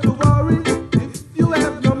don't have to worry if you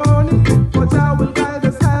have no money, for Jah will guide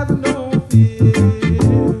us, have no fear.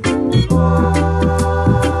 Oh,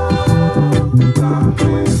 come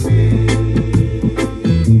with me.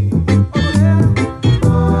 Oh yeah.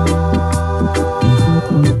 Oh,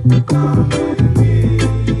 come with me.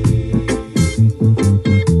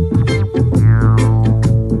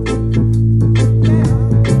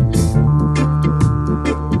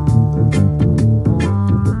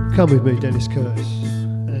 Come With Me, Dennis Curtis.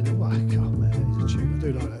 And, oh, God, man, he's a tune. I do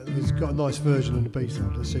like that. He's got a nice version on the beat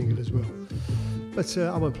on the single as well. But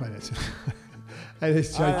I won't play that. And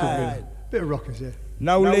it's Jacob Miller. Bit of rockers, yeah.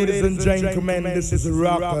 Now, ladies and gentlemen, this is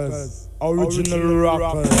Rockers, original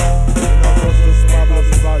Rockers.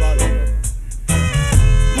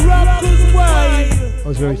 Rockers wide. I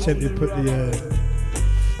was very tempted to put the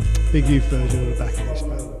Big Youth version on the back of this,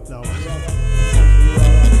 but no.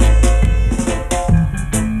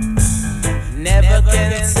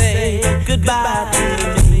 can say goodbye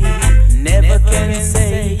to me. Never can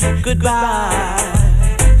say goodbye.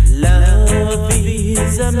 Love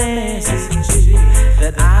is a message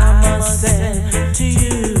that I must send to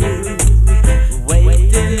you.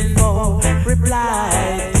 Waiting for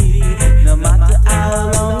reply, no matter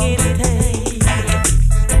how long it takes.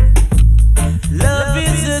 Love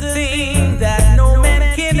is a thing that no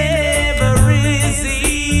man can ever resist.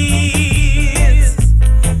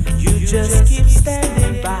 You just keep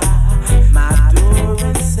standing by my door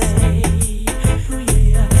and say, oh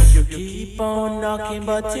yeah. You keep on knocking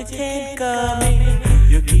but you can't come in.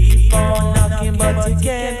 You keep on knocking but you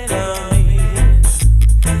can't come in.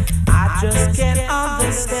 I just can't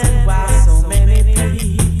understand why so many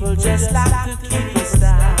people just like to keep us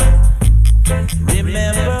down.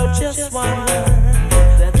 Remember just one word,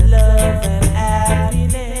 that love and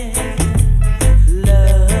happiness.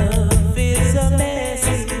 Love is a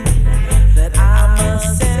message that I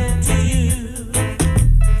must send to you.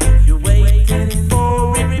 You're waiting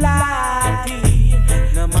for reply,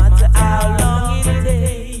 no matter how long it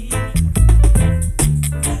takes.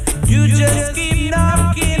 You just keep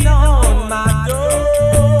knocking on my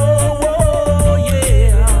door,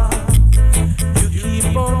 yeah. You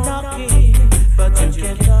keep on knocking, but you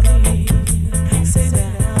can't come in. Say that.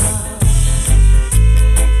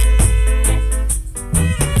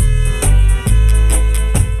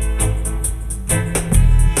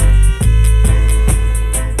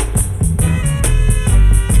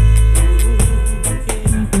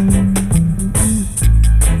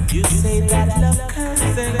 You say that love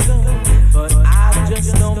comes and goes, but I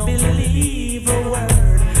just don't believe a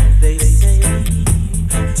word they say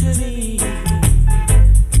to me.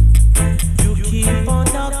 You keep on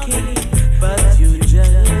knocking, but you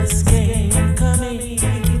just can't come in.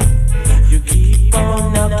 You keep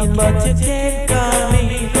on knocking, but you can't come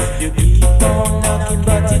in. You keep on knocking,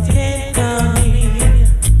 but you can't come in.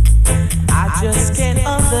 I just can't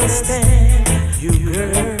understand you,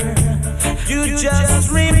 girl. You just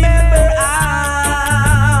remember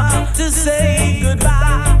how to say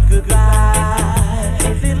goodbye, goodbye,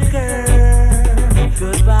 little girl,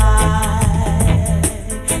 goodbye.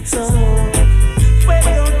 So why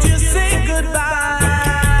don't you say goodbye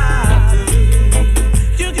to me?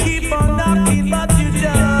 You keep on knocking, but you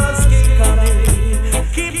just keep coming.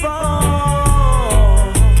 Keep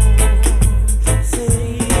on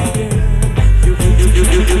saying, girl, you.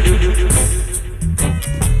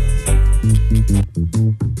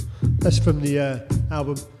 That's from the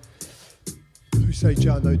album Who Say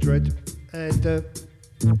Jah No Dread, and yeah,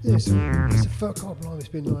 it's the first, God blimey, it's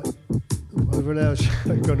been like over an hour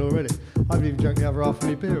show gone already. I haven't even drunk the other half of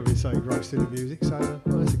my beer. I've been saying great still of music, so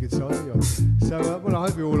well, that's a good sign anyway. So well, I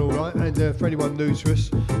hope you're all right, and for anyone new to us,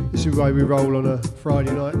 this is the way we roll on a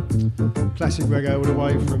Friday night. Classic reggae all the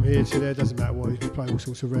way from here to there, doesn't matter what, we play all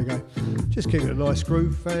sorts of reggae. Just keep it a nice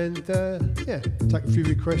groove, and yeah, take a few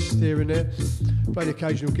requests here and there. Play the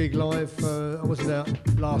occasional gig live. I wasn't out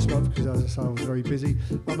last month because, as I say, I was very busy.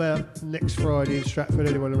 I'm out next Friday in Stratford,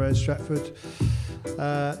 anyone around Stratford.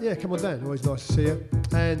 Yeah, come on down, always nice to see you.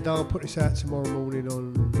 And I'll put this out tomorrow morning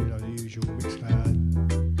on, you know, the usual Mixcloud,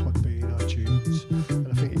 Podbean, iTunes, and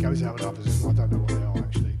I think it goes out on others as well. I don't know what they are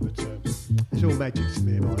actually, but it's all magic to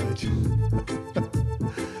me in my head.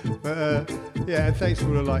 But yeah, and thanks for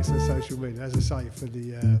all the likes on social media. As I say, for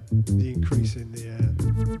the increase in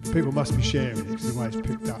the people must be sharing it because the way it's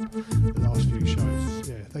picked up the last few shows.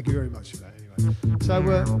 Yeah, thank you very much for that. Anyway,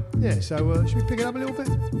 so yeah, so should we pick it up a little bit?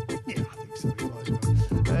 Yeah, I think so. We might as well.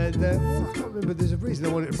 And well, I can't remember. There's a reason I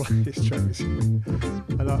wanted to play this track.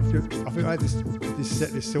 And I think I had this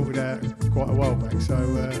set list sorted out quite a while back. So I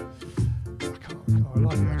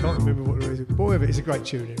like it. I can't remember what the reason. But whatever, it's a great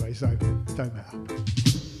tune anyway. So it don't matter.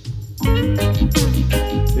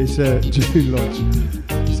 It's June Lodge.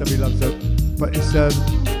 Somebody loves that, but it's I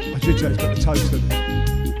should say it's got the toast on it.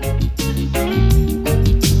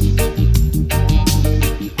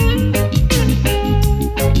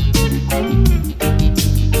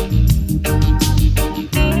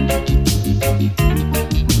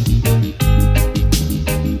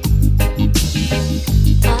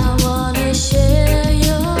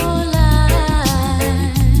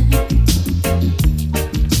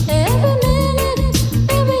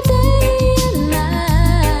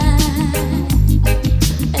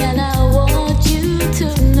 To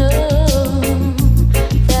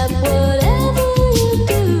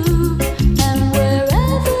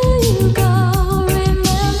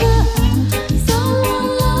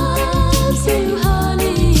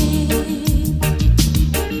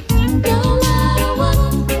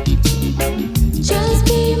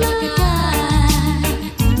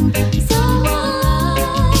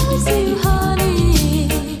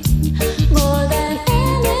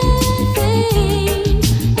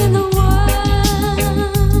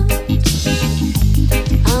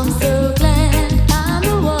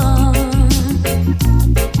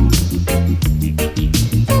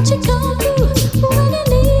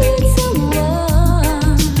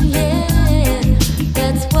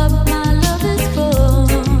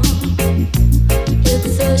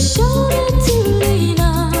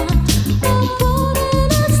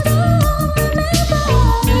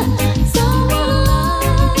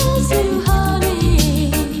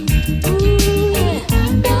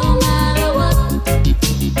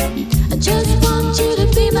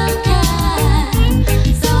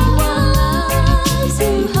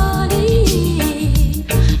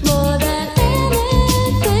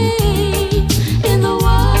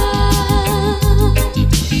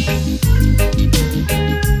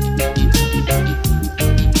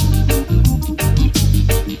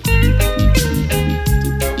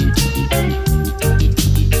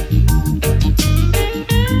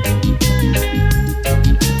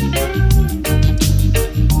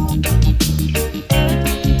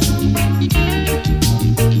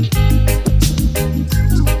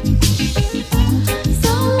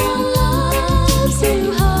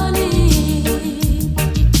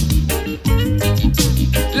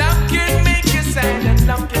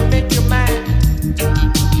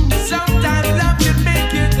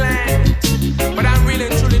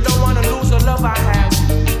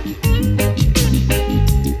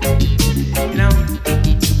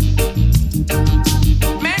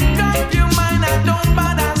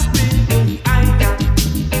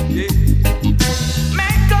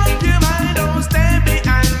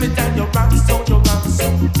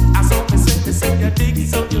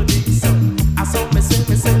so, you dig so. I saw me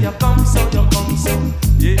say you come so,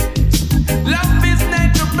 yeah. Love is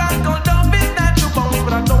natural, love is natural bones,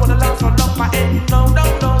 but I don't wanna last for love my head. No,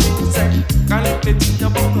 say. Can't let me think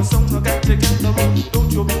about the song, I got to get the one.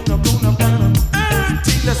 Don't you be no blue, down.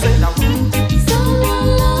 Tina say now. Someone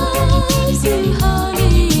loves you,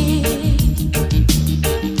 honey.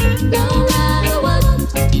 No matter what,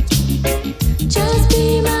 just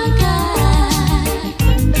be my guy.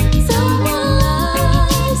 Someone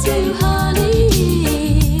loves you,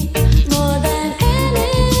 honey, more than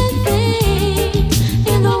anything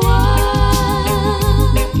in the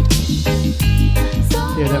world.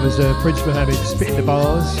 Yeah, that was Prince Mohammed spitting the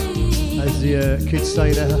bars as the kids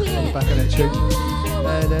say now on the back of that tune.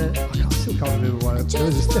 And I still can't remember why.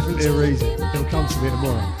 There's definitely a reason. It'll come to me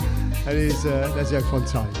tomorrow. And it is Nazio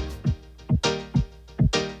Fontaine.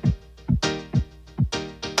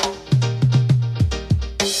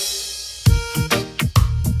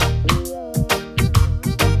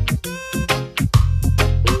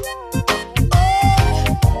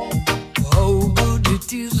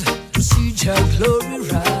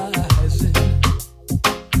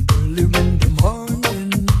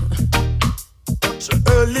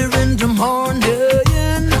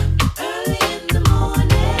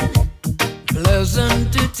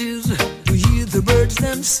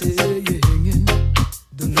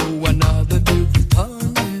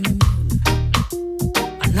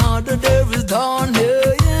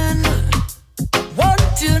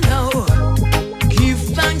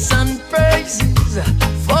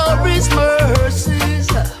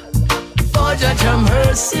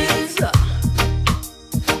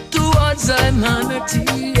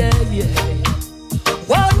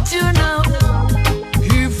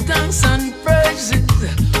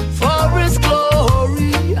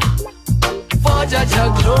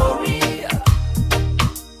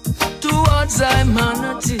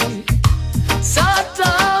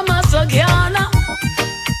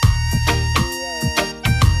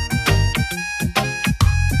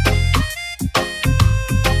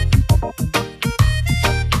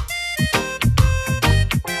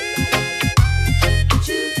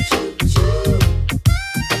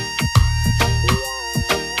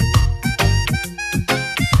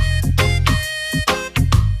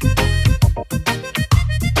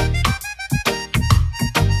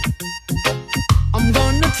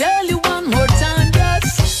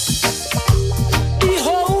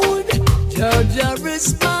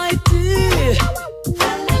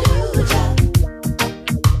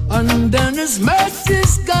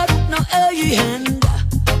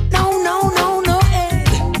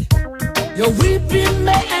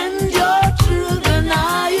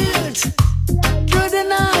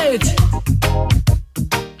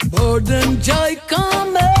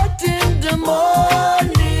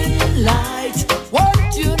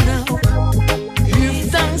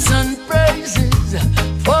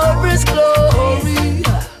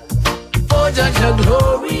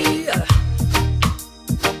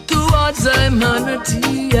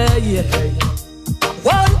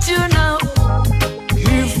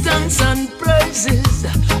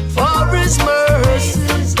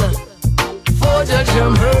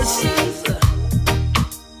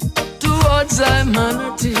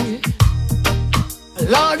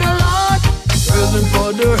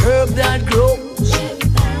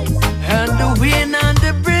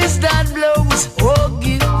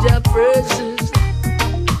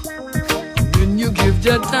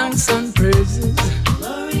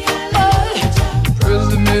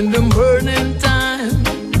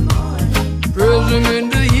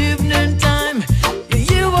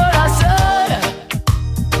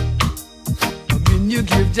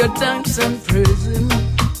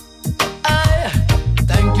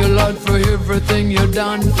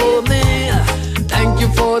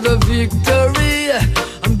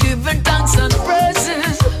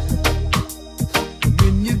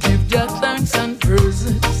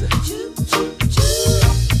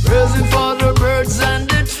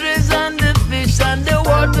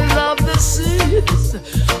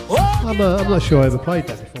 I'm not sure I ever played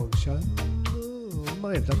that before on the show. I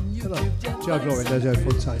may have done. I don't know. Joe Glory, Nazio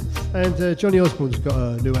Fontaine. And Johnny Osborne's got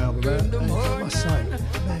a new album out. And I must say,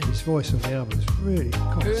 man, his voice on the album is really,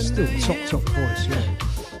 God, still top voice, yeah.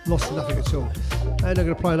 Lost nothing at all. And I'm going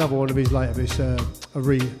to play another one of his later, but it's a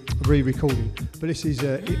re-recording. But this is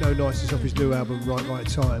It No Nice, it's off his new album, Right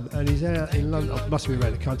Time. And he's out in London. Oh, must be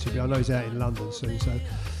around the country, but I know he's out in London soon. So,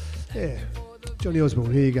 yeah, Johnny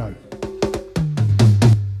Osborne, here you go.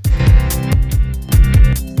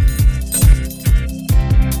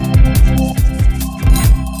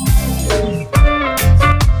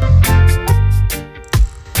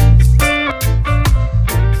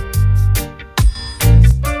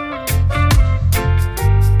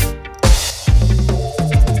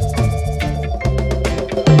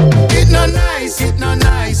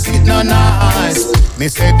 Me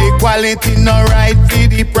say the quality no right for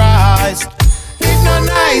the price. It no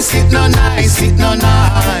nice, it no nice, it no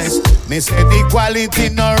nice. Me say the quality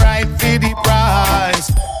no right for the price.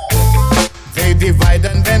 They divide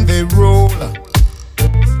and then they roll.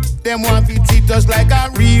 Them want to treat us like a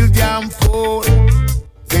real damn fool.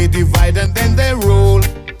 They divide and then they roll.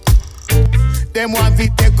 Them want to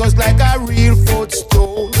take us like a real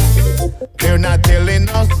footstool. They're not telling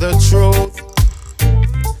us the truth.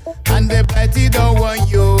 And they blighted our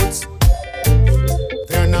youths.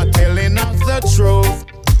 They're not telling us the truth.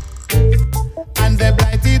 And they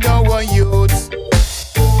blighted our youths.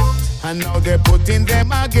 And now they're putting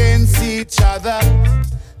them against each other.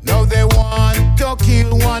 Now they want to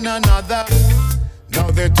kill one another. Now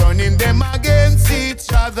they're turning them against each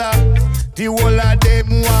other. The whole of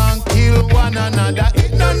them want kill one another.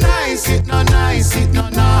 It no nice, it no nice, it no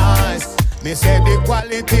nice. Me say the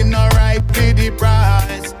quality no right for the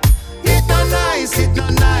price. It no nice, it no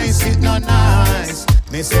nice, it no nice.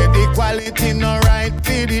 Me say the quality no right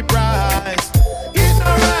for the price. It no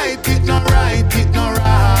right, it no right, it no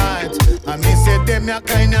right. And me say them ya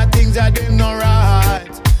kind of things that them no right.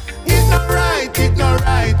 It no right, it no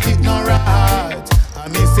right, it no right.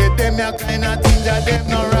 And me say them ya kind of things that them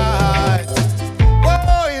no right.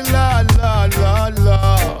 Oh Lord, Lord, Lord,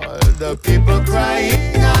 Lord, the people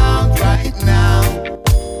crying out right now.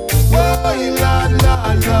 Oh Lord,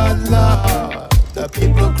 Lord, Lord, Lord, the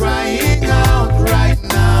people crying out right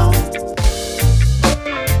now.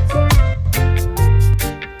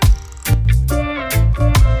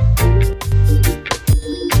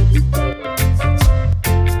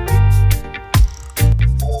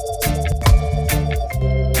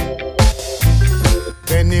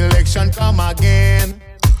 Come again.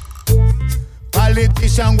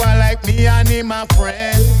 Politician go like me and him my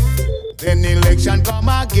friend. Then election come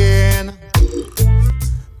again.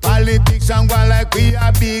 Politician go like we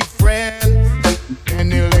a big friend.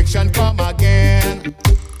 Then election come again.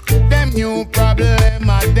 Them new problem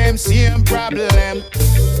and them same problem.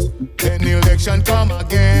 Then election come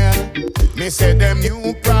again. Me say them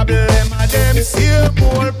new problem and them same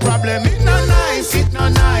old problem. It no nice, it no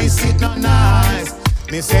nice, it no nice.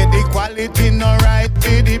 Me say the quality no right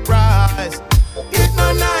for the price. It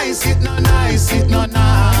no nice, it no nice, it no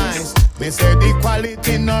nice. Me say the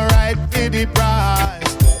quality no right for the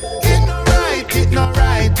price. It no right, it no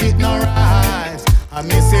right, it no right. And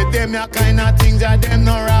me say them ya kind of things that them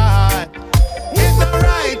no right. It no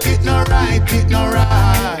right, it no right, it no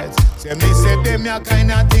right. Say me say them ya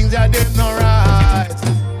kind of things that them no right.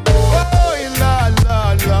 Oh Lord,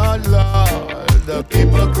 Lord, Lord, Lord, the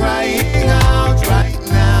people crying out right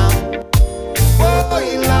now. Oh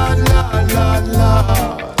Lord, Lord, Lord,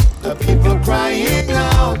 Lord, the people crying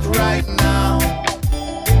out right now.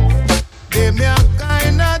 Them ya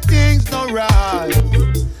kind of things no right.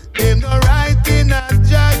 Them no right in a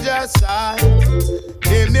judge's side.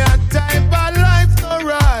 Them ya type of life no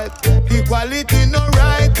right. Equality no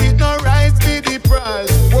right, it no right for the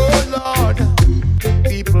price. Oh Lord,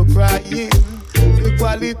 people crying.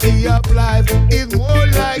 Quality of life is more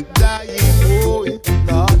like dying. Oh,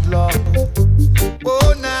 Lord, Lord.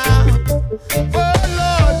 Oh, now. Oh,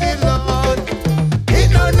 Lordy, Lord. It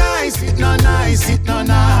no nice, it no nice, it no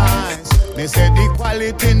nice. Me say the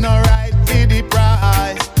quality no right for the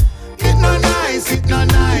price. It no nice, it no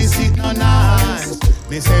nice, it no nice.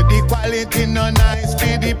 Me say the quality no nice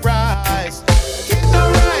for the price. It no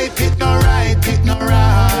right, it no right, it no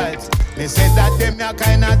right. Me say that them ya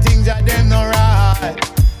kind of things that them no right.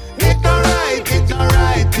 It no right, it no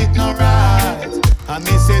right, it no right. And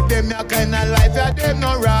me say them ya kind of life that them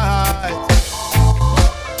no right.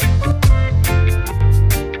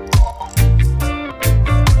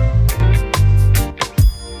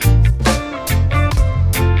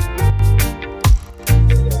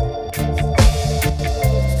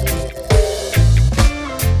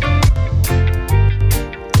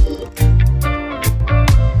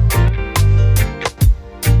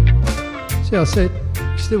 See, I said,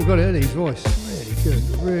 he's still got it in his voice.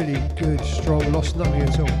 Really good, strong, lost nothing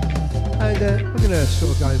at all. And we're going to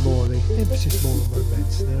sort of go more the emphasis more on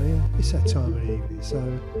romance now, yeah? It's that time of the evening.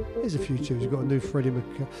 So here's a few tunes. We've got a new Freddie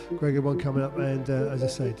McGregor one coming up, and as I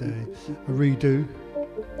said, a redo.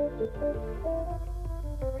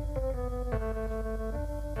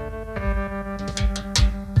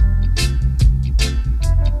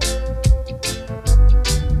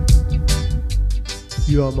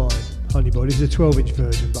 You Are Mine. Honey Boy. This is a 12-inch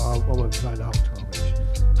version, but I won't play the whole 12-inch.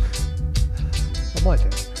 I might do.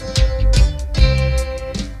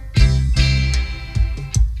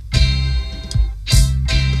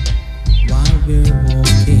 While we're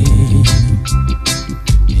walking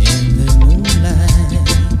in the moonlight,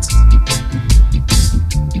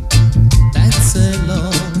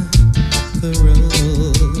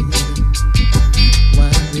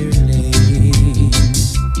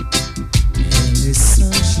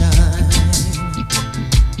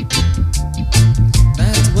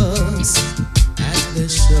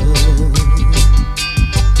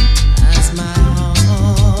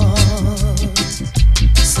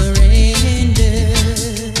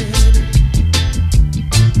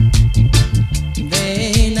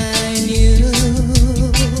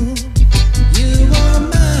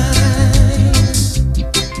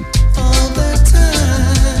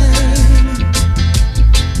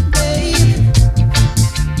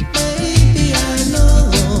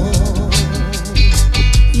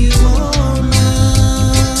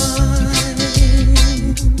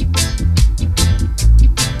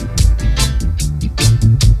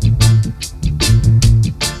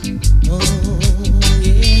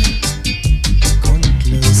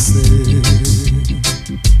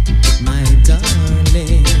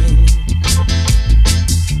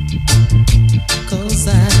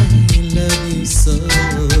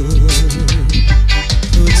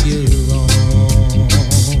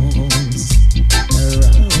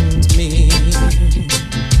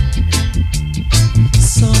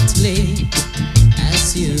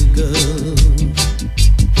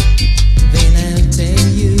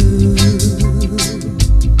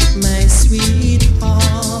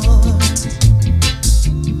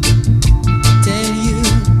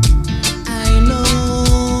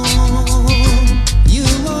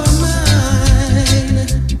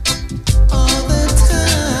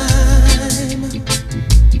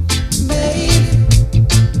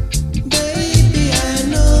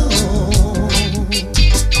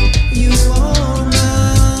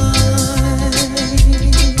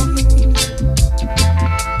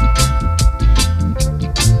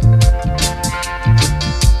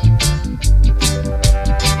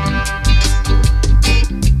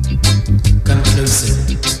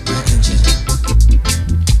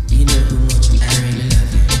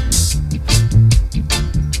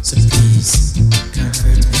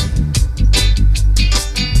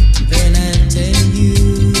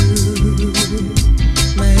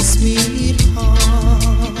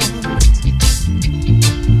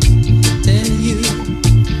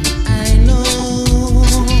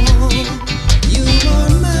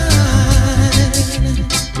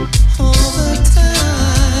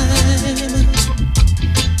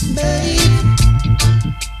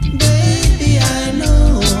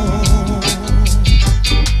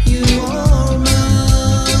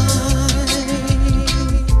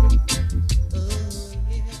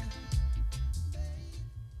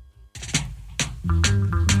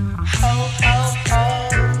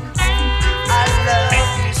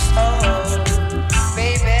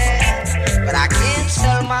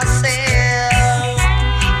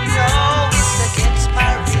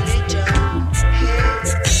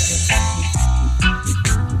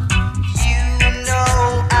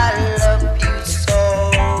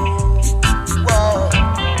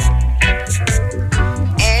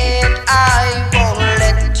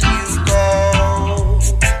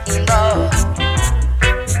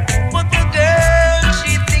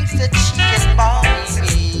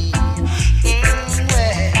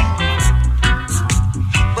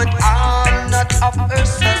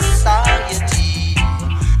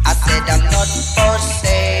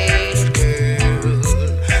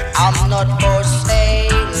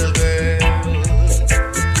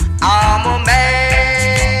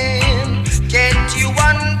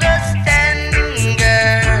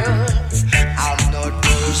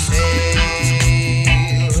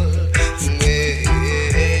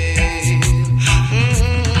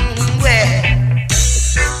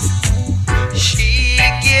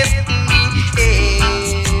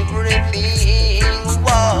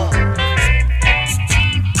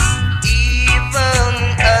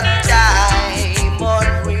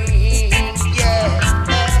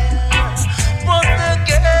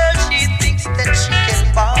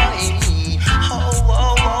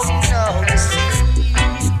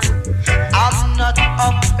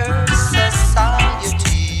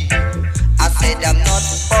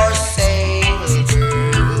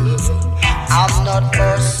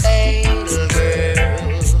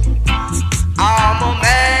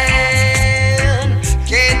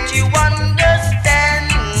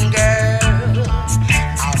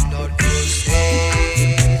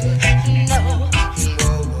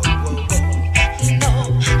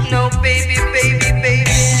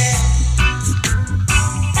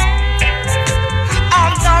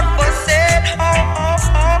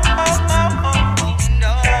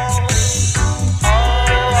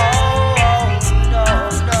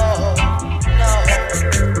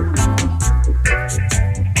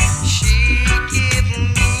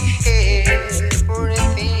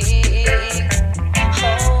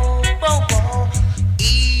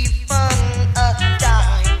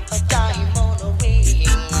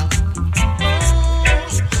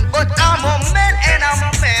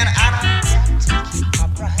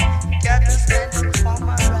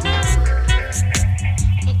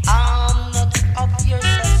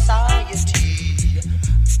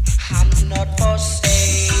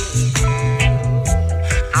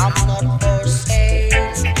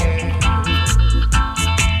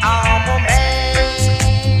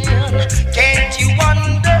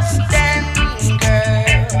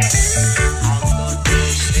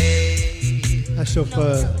 That's off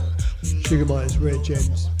Sugar Miners, Rare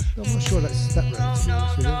Gems. I'm not sure that's that rare, to be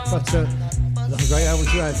honest with you, but another great album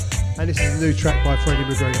to add. And this is a new track by Freddie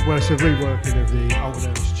McGregor. Well, it's a reworking of the Alton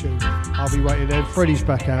Ellis tune. I'll Be Waiting Then. Freddie's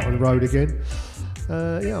back out on the road again.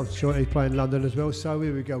 Yeah, I'm sure he's playing London as well, so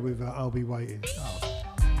here we go with I'll Be Waiting. Oh,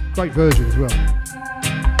 great version as well.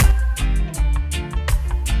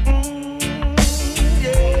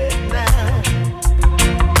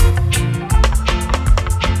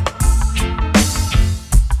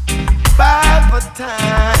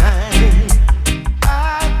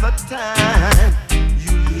 Time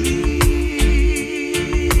you leave,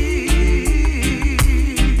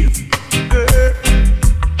 girl,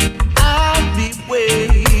 I'll be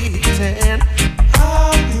waiting.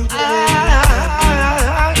 I'll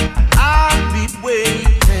be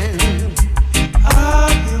waiting.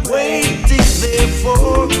 Waiting there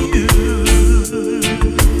for you.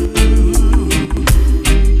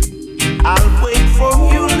 I'll wait for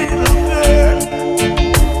you, little girl.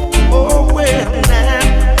 Oh well now.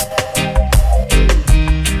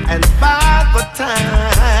 And by the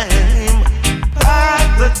time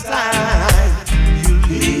you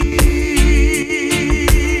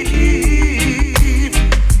leave,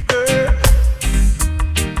 girl,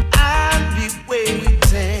 I'll be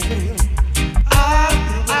waiting. I'll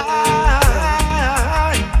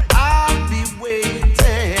be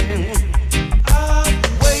waiting.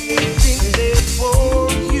 Waiting there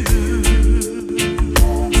for you.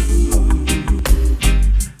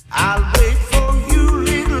 I'll wait for you,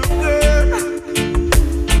 little girl.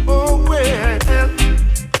 Oh well,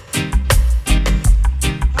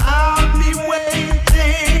 I'll be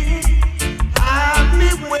waiting. I'll be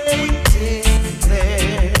waiting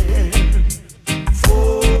there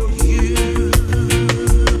for you.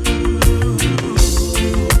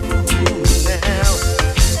 Now,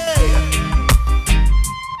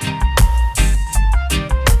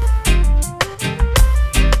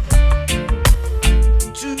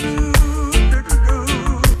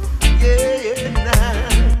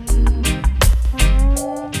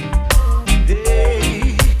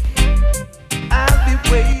 hey. I'll be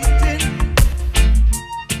waiting.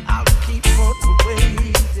 I'll keep on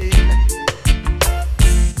waiting.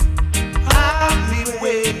 I'll be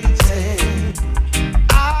waiting.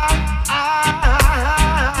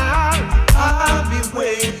 I'll be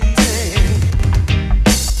waiting.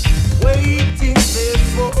 Waiting there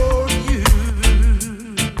for you.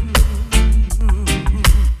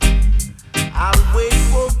 I'll wait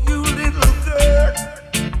for you, little girl.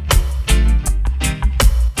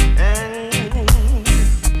 And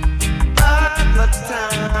by the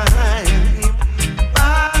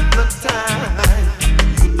time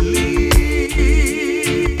you leave,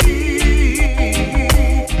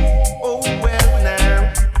 oh well now,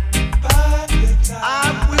 I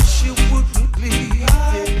wish you wouldn't leave.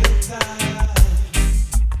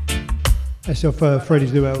 That's off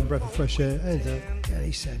Freddie's new album, Breath of Fresh Air, and yeah,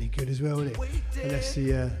 he's sounding good as well, isn't it? And that's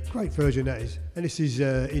the great version that is. And this is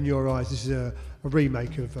In Your Eyes. This is a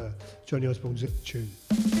remake of Johnny Osborne's tune.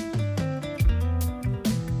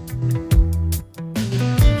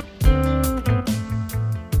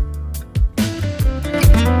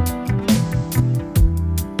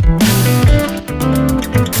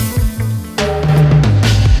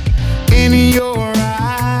 In your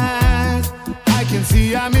eyes, I can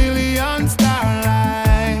see a million starlights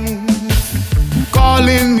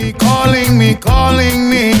calling me, calling me, calling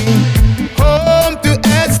me home to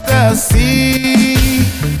ecstasy.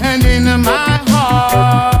 And in my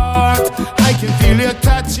heart, I can feel you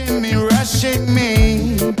touching me, rushing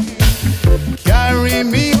me, carry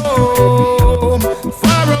me home,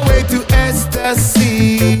 far away to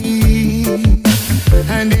ecstasy.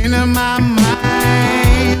 And in my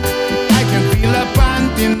mind, I can feel a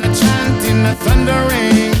panting, a chanting, a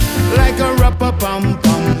thundering, like a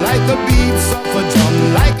rap-a-pum-pum, like the beats of a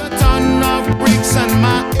drum, like a ton of bricks on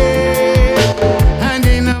my head. And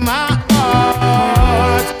in my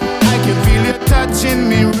heart, I can feel you touching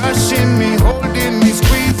me, rushing me, holding me,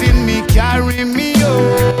 squeezing me, carrying me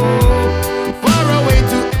home, far away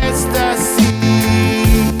to ecstasy.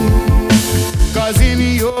 'Cause in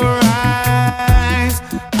your eyes,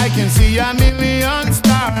 I can see a million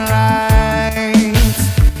starlights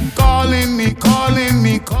calling me, calling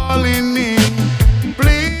me, calling me.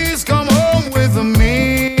 Please come home with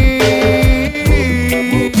me.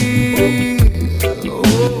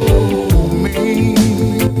 Oh, me.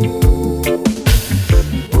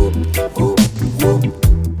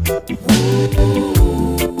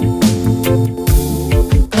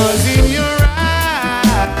 'Cause in your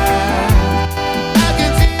eyes, I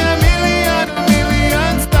can see a million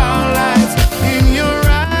starlights. In your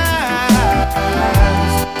eyes,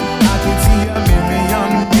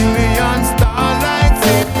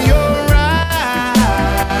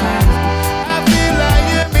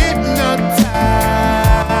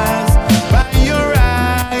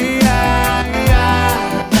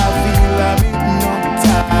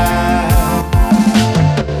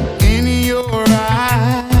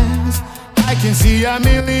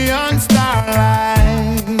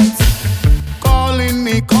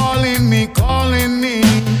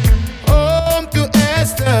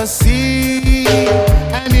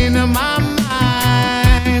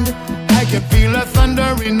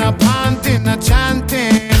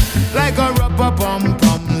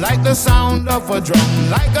 the sound of a drum,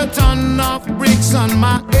 like a ton of bricks on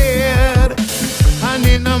my head. And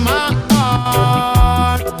in my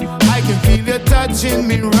heart, I can feel you touching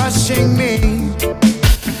me, rushing me,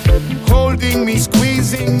 holding me,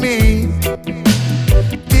 squeezing me,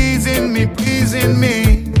 teasing me, pleasing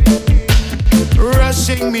me,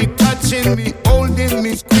 rushing me, touching me, holding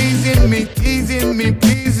me, squeezing me, teasing me,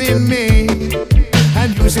 pleasing me.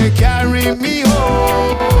 And you say carry me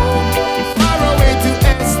home, far away to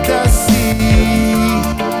ecstasy.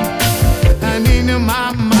 And in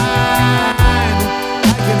my mind,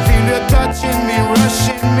 I can feel you touching me,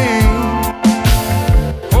 rushing me,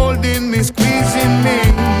 holding me, squeezing me,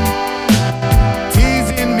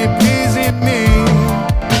 teasing me, pleasing me.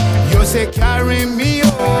 You say carry me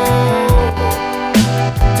home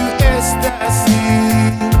to ecstasy.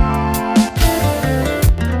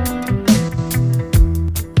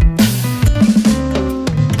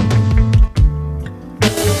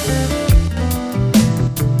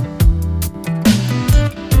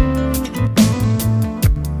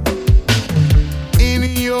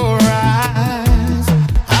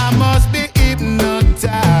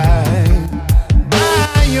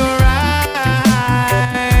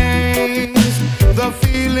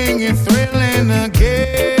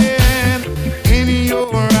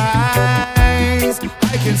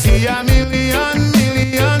 See a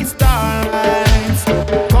million starlights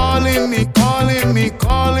calling me, calling me,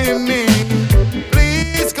 calling me.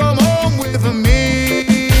 Please come home with me.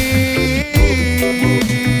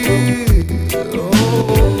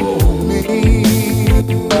 Oh, me.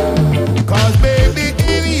 'Cause baby,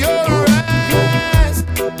 in your eyes,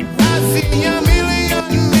 I see a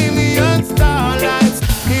million starlights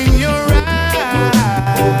in your eyes.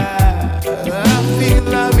 I feel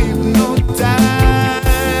I'm hypnotized.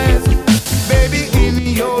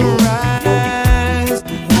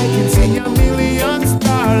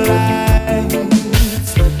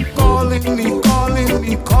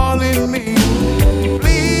 Calling me,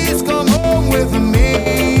 please come home with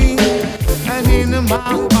me. And in my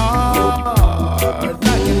heart,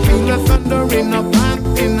 I can feel the thundering, a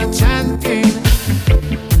panting, a chanting.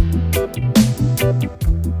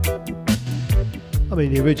 I mean,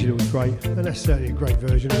 the original was great, and that's certainly a great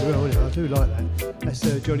version as well. I do like that. That's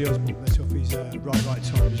Johnny Osborne. That's off his Right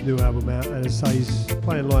Time, his new album out, and as I say, he's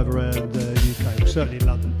playing live around the UK, well, certainly in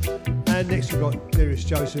London. And next we've got Lyrics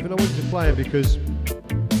Joseph, and I wanted to play him because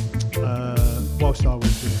whilst I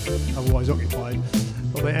was otherwise occupied,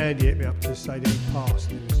 my mate Andy hit me up to say that he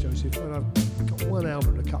passed Lyrics Joseph, and I've got one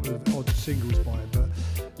album and a couple of odd singles by him, but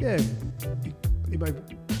yeah, he made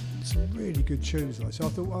some really good tunes like. So I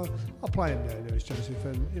thought, well, I'll play him now, Lyrics Joseph,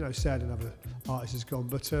 and you know, sad another artist has gone,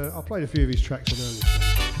 but I played a few of his tracks on earlier.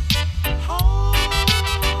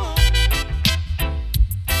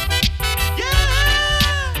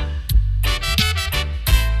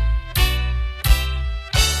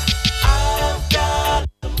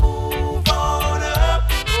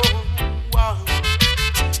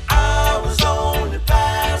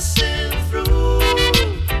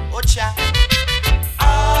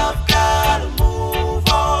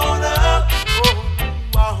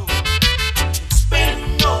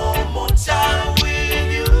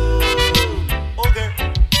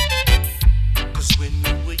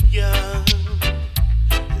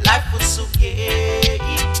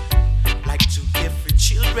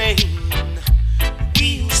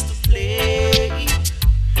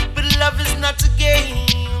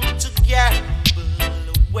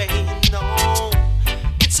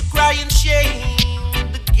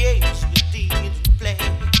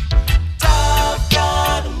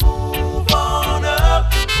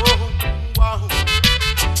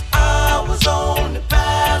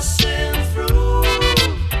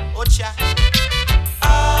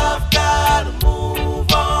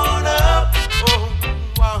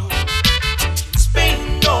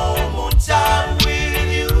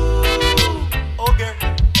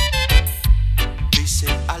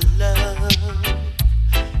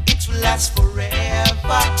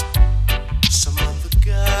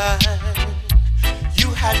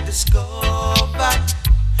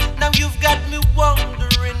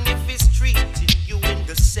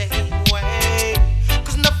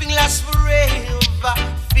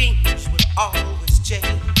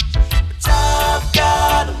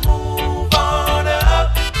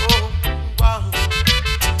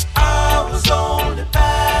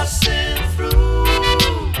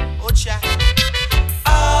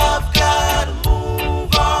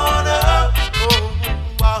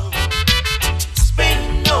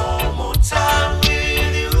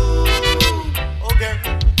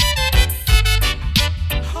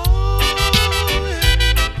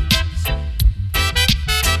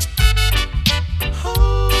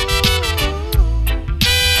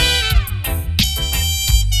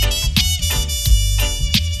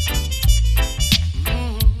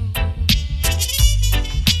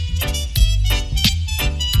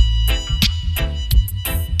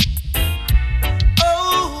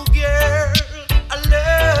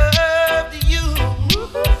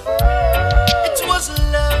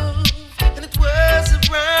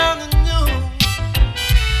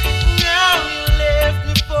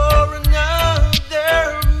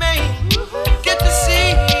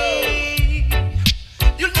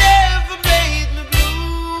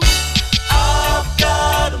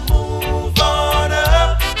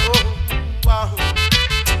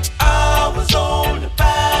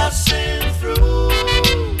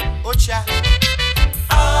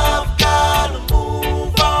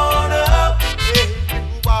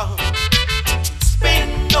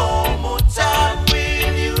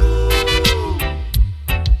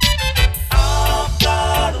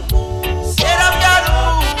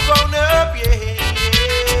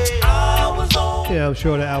 I'm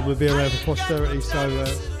sure that album will be around for posterity, so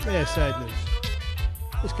yeah, sad news.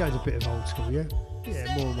 Let's go to a bit of old school, yeah?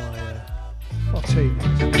 Yeah, more my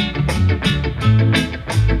teenage.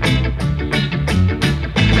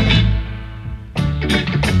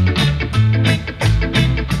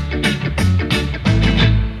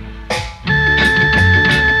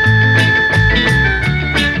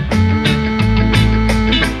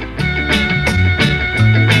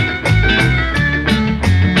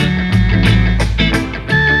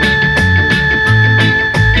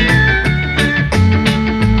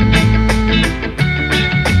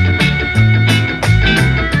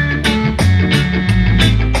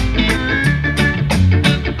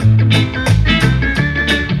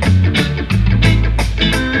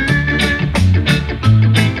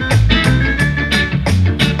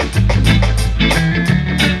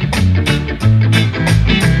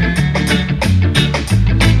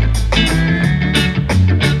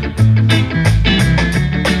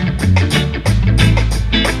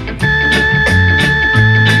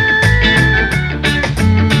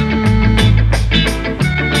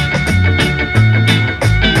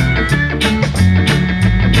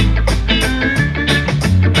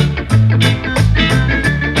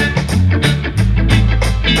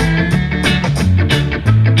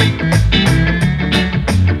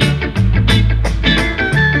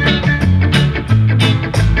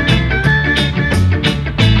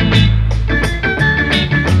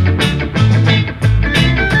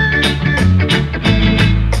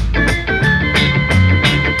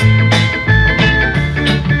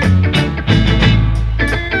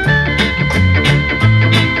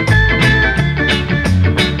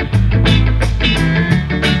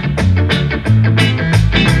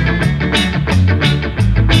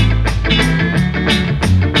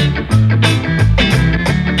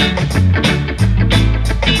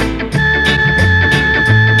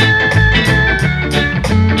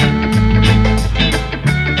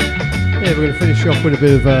 With a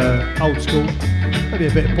bit of old school, maybe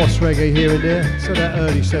a bit of boss reggae here and there. So that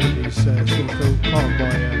early 70s sort of feel part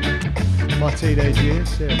of my teenage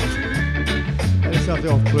years. Yeah. And it's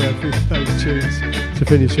something off with those tunes to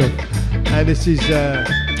finish off. And this is the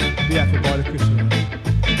Apple by the Crystal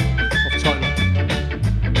off Title.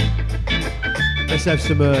 Let's have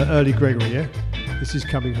some early Gregory, yeah? This is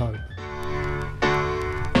Coming Home.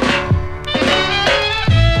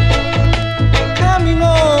 Coming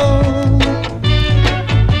home.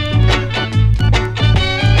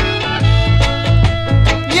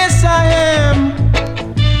 I am.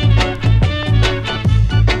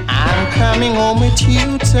 I'm coming home with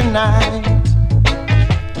you tonight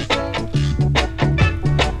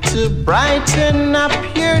to brighten up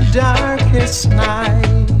your darkest night.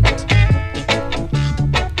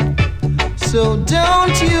 So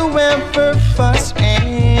don't you ever fuss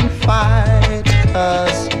and fight,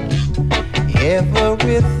 'cause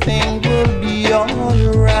everything will be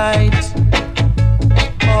alright.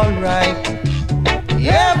 Alright.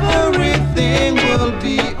 Everything will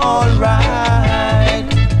be alright.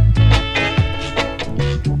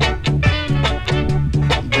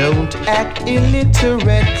 Don't act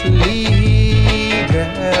illiterately,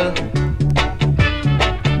 girl.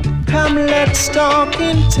 Come, let's talk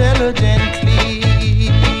intelligently.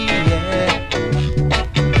 Yeah.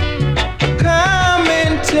 Come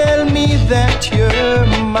and tell me that you're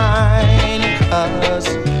mine, 'cause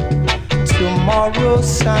tomorrow's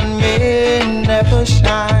sun may never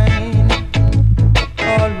shine.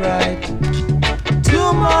 Alright.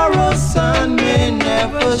 Tomorrow's sun may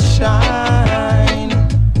never shine.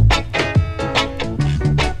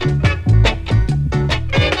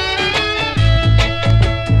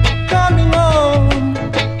 Coming home.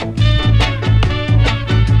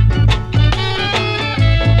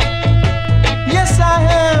 Yes, I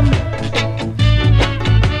am.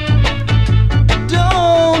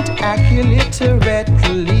 Don't act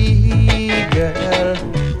illiterately, girl.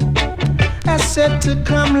 I said to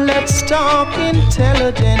come, let's talk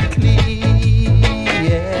intelligently,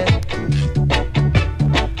 yeah.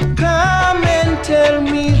 Come and tell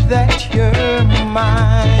me that you're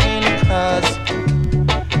mine, 'cause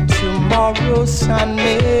tomorrow's sun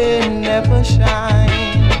may never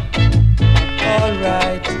shine.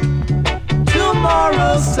 Alright.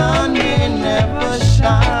 Tomorrow's sun may never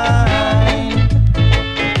shine.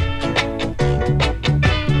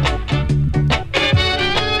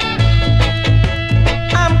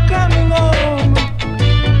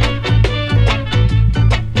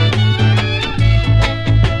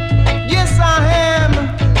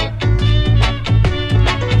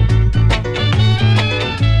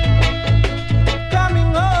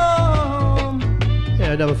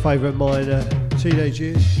 Another favourite of mine, teenage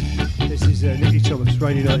years. This is is Nicky Thomas,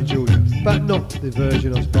 Rainy Night in Georgia, but not the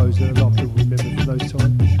version I suppose that a lot of people remember from those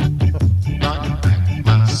times. Pack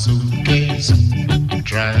my suitcase,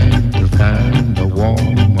 trying to find a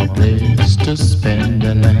warmer place to spend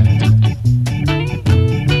the night.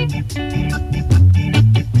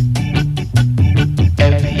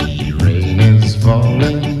 Heavy rain is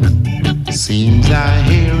falling, seems I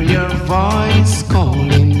hear your voice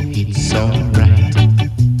calling, it's alright.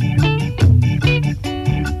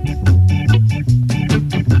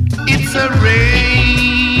 It's a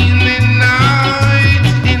rainy night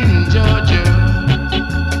in Georgia.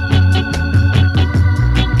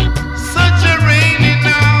 Such a rainy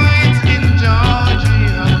night in Georgia.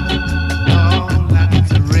 Oh, like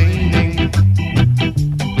it's raining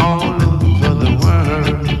all over the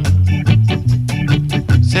world.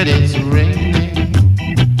 Said it's raining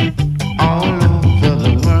all over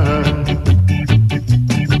the world.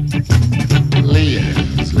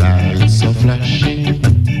 Leah's lights are flashing.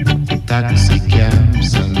 Taxi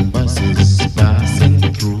cabs and buses passing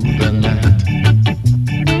through the night.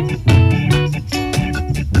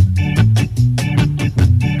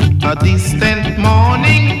 A distant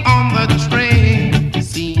morning on the train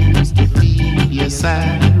seems to be a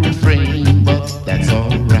sad refrain, but that's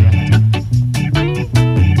alright.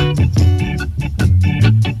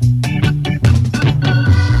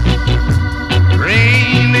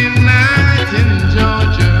 Rainy night in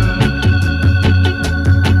Georgia.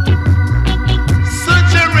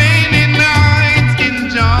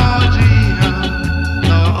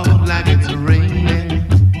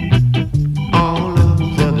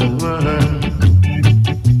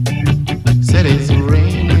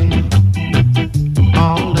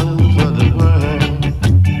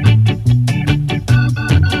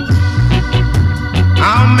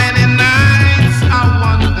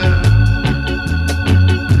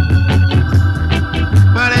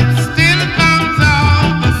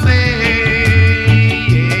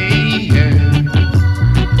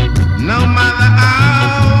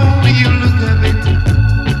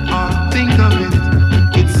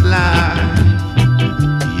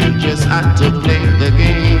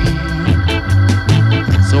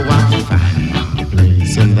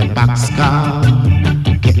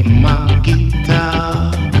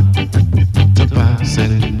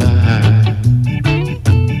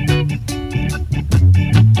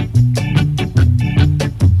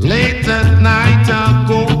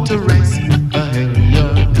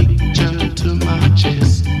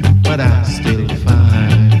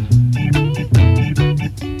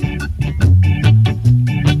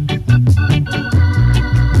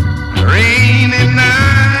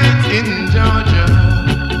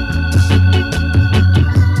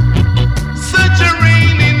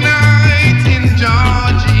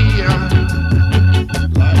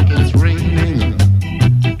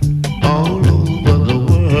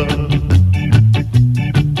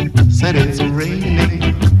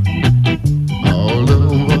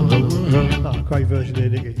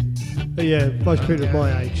 Most people of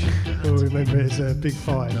my age will remember it as a Big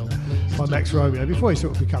Fire by Max Romeo before he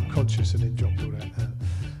sort of become conscious and then dropped all that.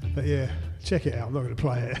 But yeah, check it out. I'm not going to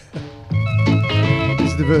play it.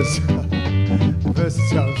 This is the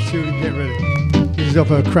versatile tune. Get ready. This is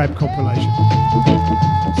off a Crab compilation.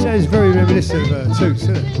 Sounds very reminiscent of Toots,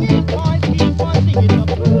 isn't it?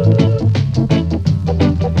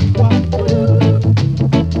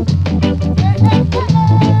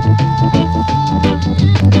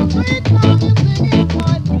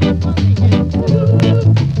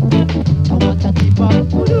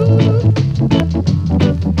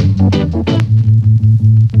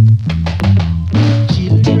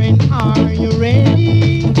 Children, are you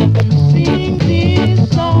ready to sing this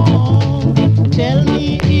song? Tell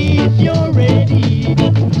me if you're ready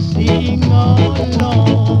to sing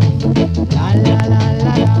along. La la la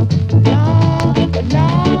la la la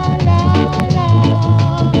la la la la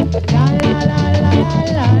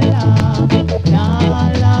la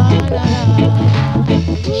la la.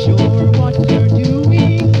 Sure what you're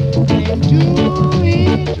doing, then do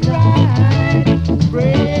it right.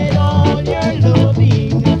 Spread all your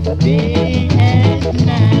loving day and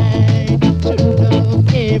night. To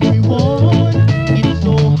love everyone, it's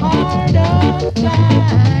so hard on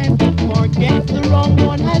time. Forget the wrong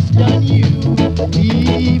one has done you,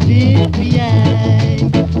 leave it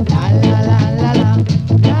behind. La la la la la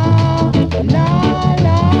la la la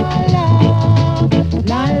la la la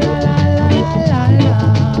la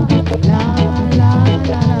la la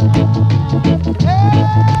la. Hey,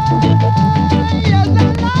 yes I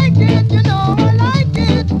like it, you know I like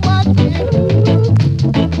it.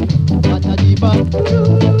 What a diva.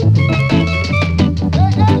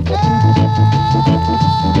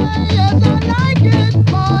 Yes I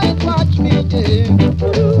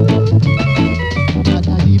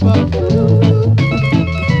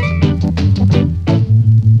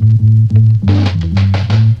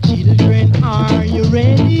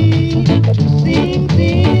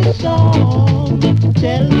song.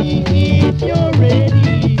 Tell me if you're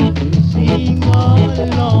ready to sing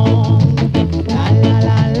along. La la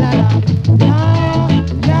la la la la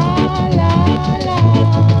la la la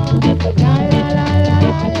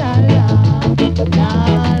la la la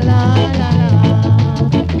la la.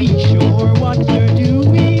 Be sure what you're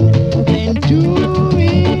doing, then do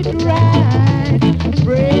it right.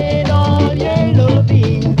 Spread all your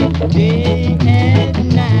loving day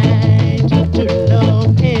and night. To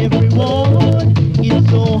love everyone is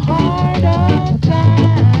so hard a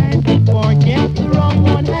time. Forget the wrong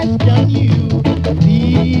one has done you,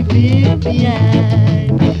 leave it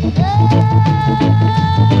behind.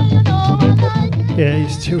 Yeah, you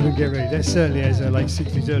still can get ready. That certainly has a late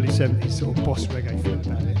 60s, early 70s sort of boss reggae feel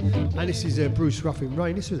about it. And this is Bruce Ruffin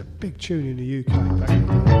Rain. This was a big tune in the UK back in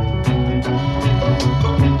the day.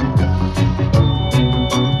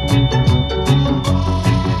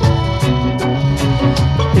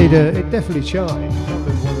 It definitely charted.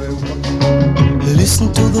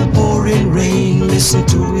 Listen to the pouring rain, listen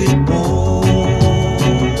to it pour.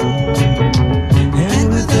 And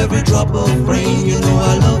with every drop of rain, you know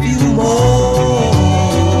I love you more.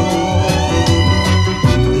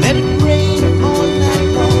 Let it rain all night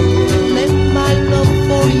long, let my love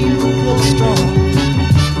for you grow strong.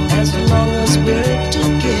 As long as we're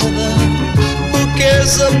together, who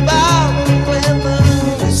cares about the weather?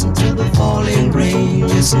 Listen to the falling rain,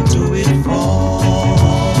 listen to it fall.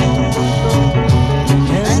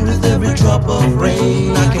 And with every drop of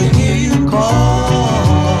rain, I can hear you call.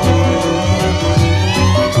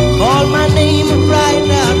 Call my name right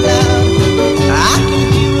out loud. I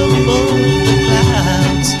can hear above the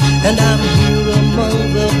clouds, and I'm here among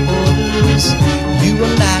the borders. You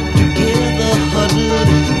and I together huddled.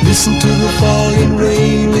 Listen to the falling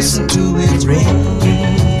rain, listen to it rain.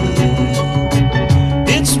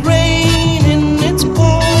 It's raining, it's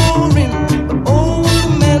pouring, the old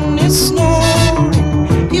man is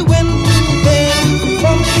snoring. He went to bed,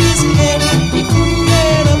 bumped his head, he couldn't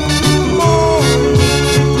get up till morning.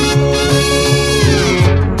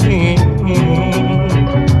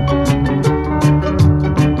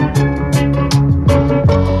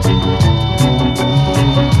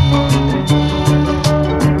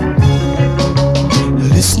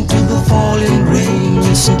 Listen to the falling rain,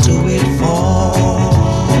 listen to it fall.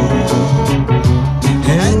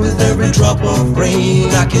 And with every drop of rain,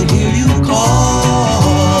 I can hear you call.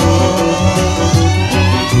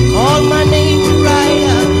 Call my name right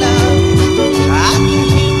out loud. I can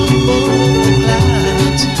hear above the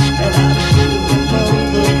clouds, and I'm here among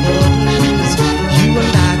the borders. You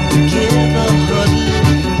and I together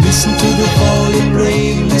huddled. Listen to the falling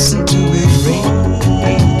rain, listen to it rain.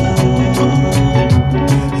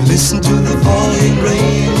 Listen to the falling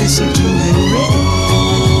rain, listen to it rain.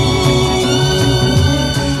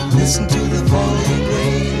 Listen to the falling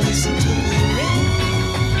rain, listen to it rain.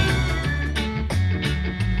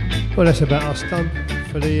 Well, that's about us done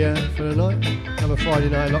for the night. Another Friday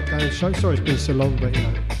night lockdown show. Sorry it's been so long, but you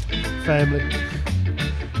know, family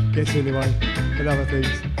gets in the way and other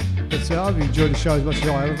things. But I hope you enjoyed the show as much as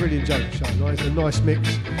I have. I've really enjoyed the show. Right? It's a nice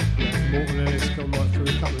mix. Alton Ellis gone right through a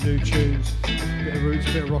couple of new tunes. Bit of roots,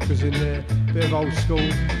 bit of rockers in there, bit of old school,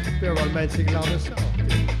 bit of romantic lovers.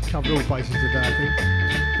 Covered all bases today, I think.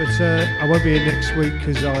 But I won't be here next week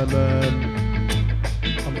because I'm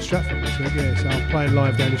at Stratford next week, yeah, so I'm playing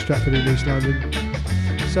live down in Stratford in East London.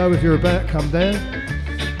 So if you're about, come down.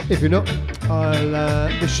 If you're not,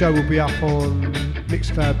 this show will be up on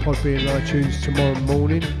Mixcloud, Podbean and iTunes tomorrow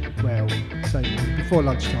morning. Well, say before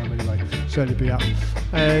lunchtime anyway, certainly be up.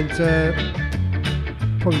 And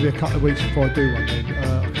probably be a couple of weeks before I do one then. I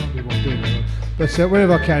can't remember what I'm doing now. But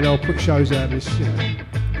whenever I can, I'll put shows out of this, you know,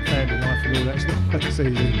 family life and all that. It's not easy.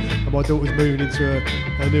 And my daughter's moving into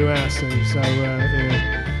a new house soon, so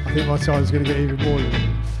yeah, I think my time's going to get even more than that.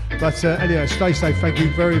 But anyway, stay safe. Thank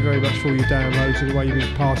you very, very much for all your downloads and the way you've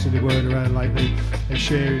been passing the word around lately and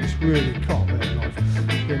sharing. It's really can't bear life.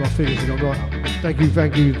 Yeah, my figures have gone right up. Thank you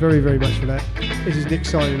very, very much for that. This is Nick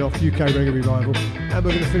signing off, UK Reggae Revival, and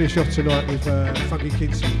we're going to finish off tonight with Funky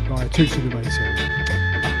Kingston by Toots and the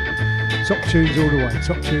Maytals. Top tunes all the way,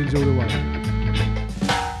 top tunes all the way.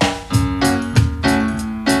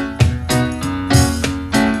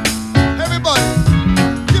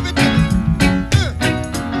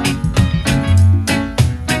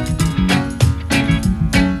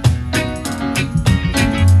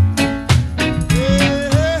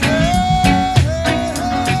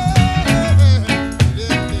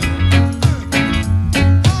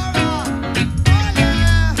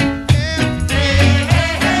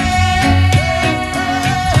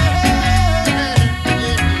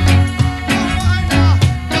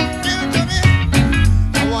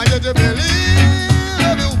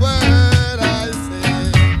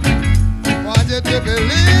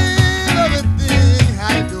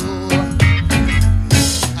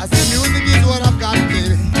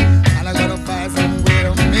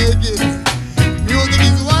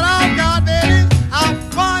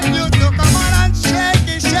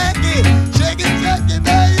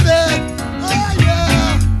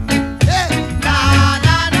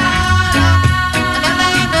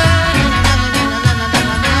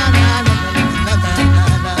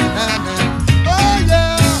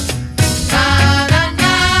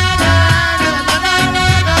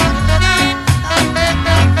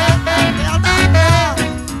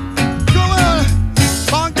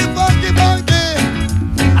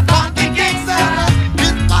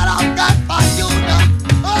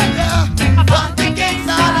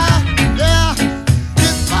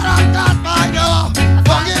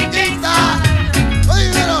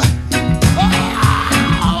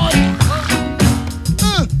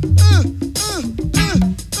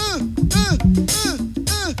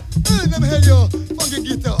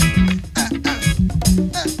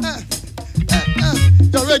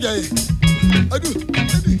 Your reggae. I do.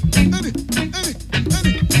 Hey,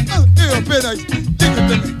 your pen, lick it to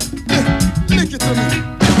me. Lick it to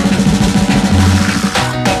me.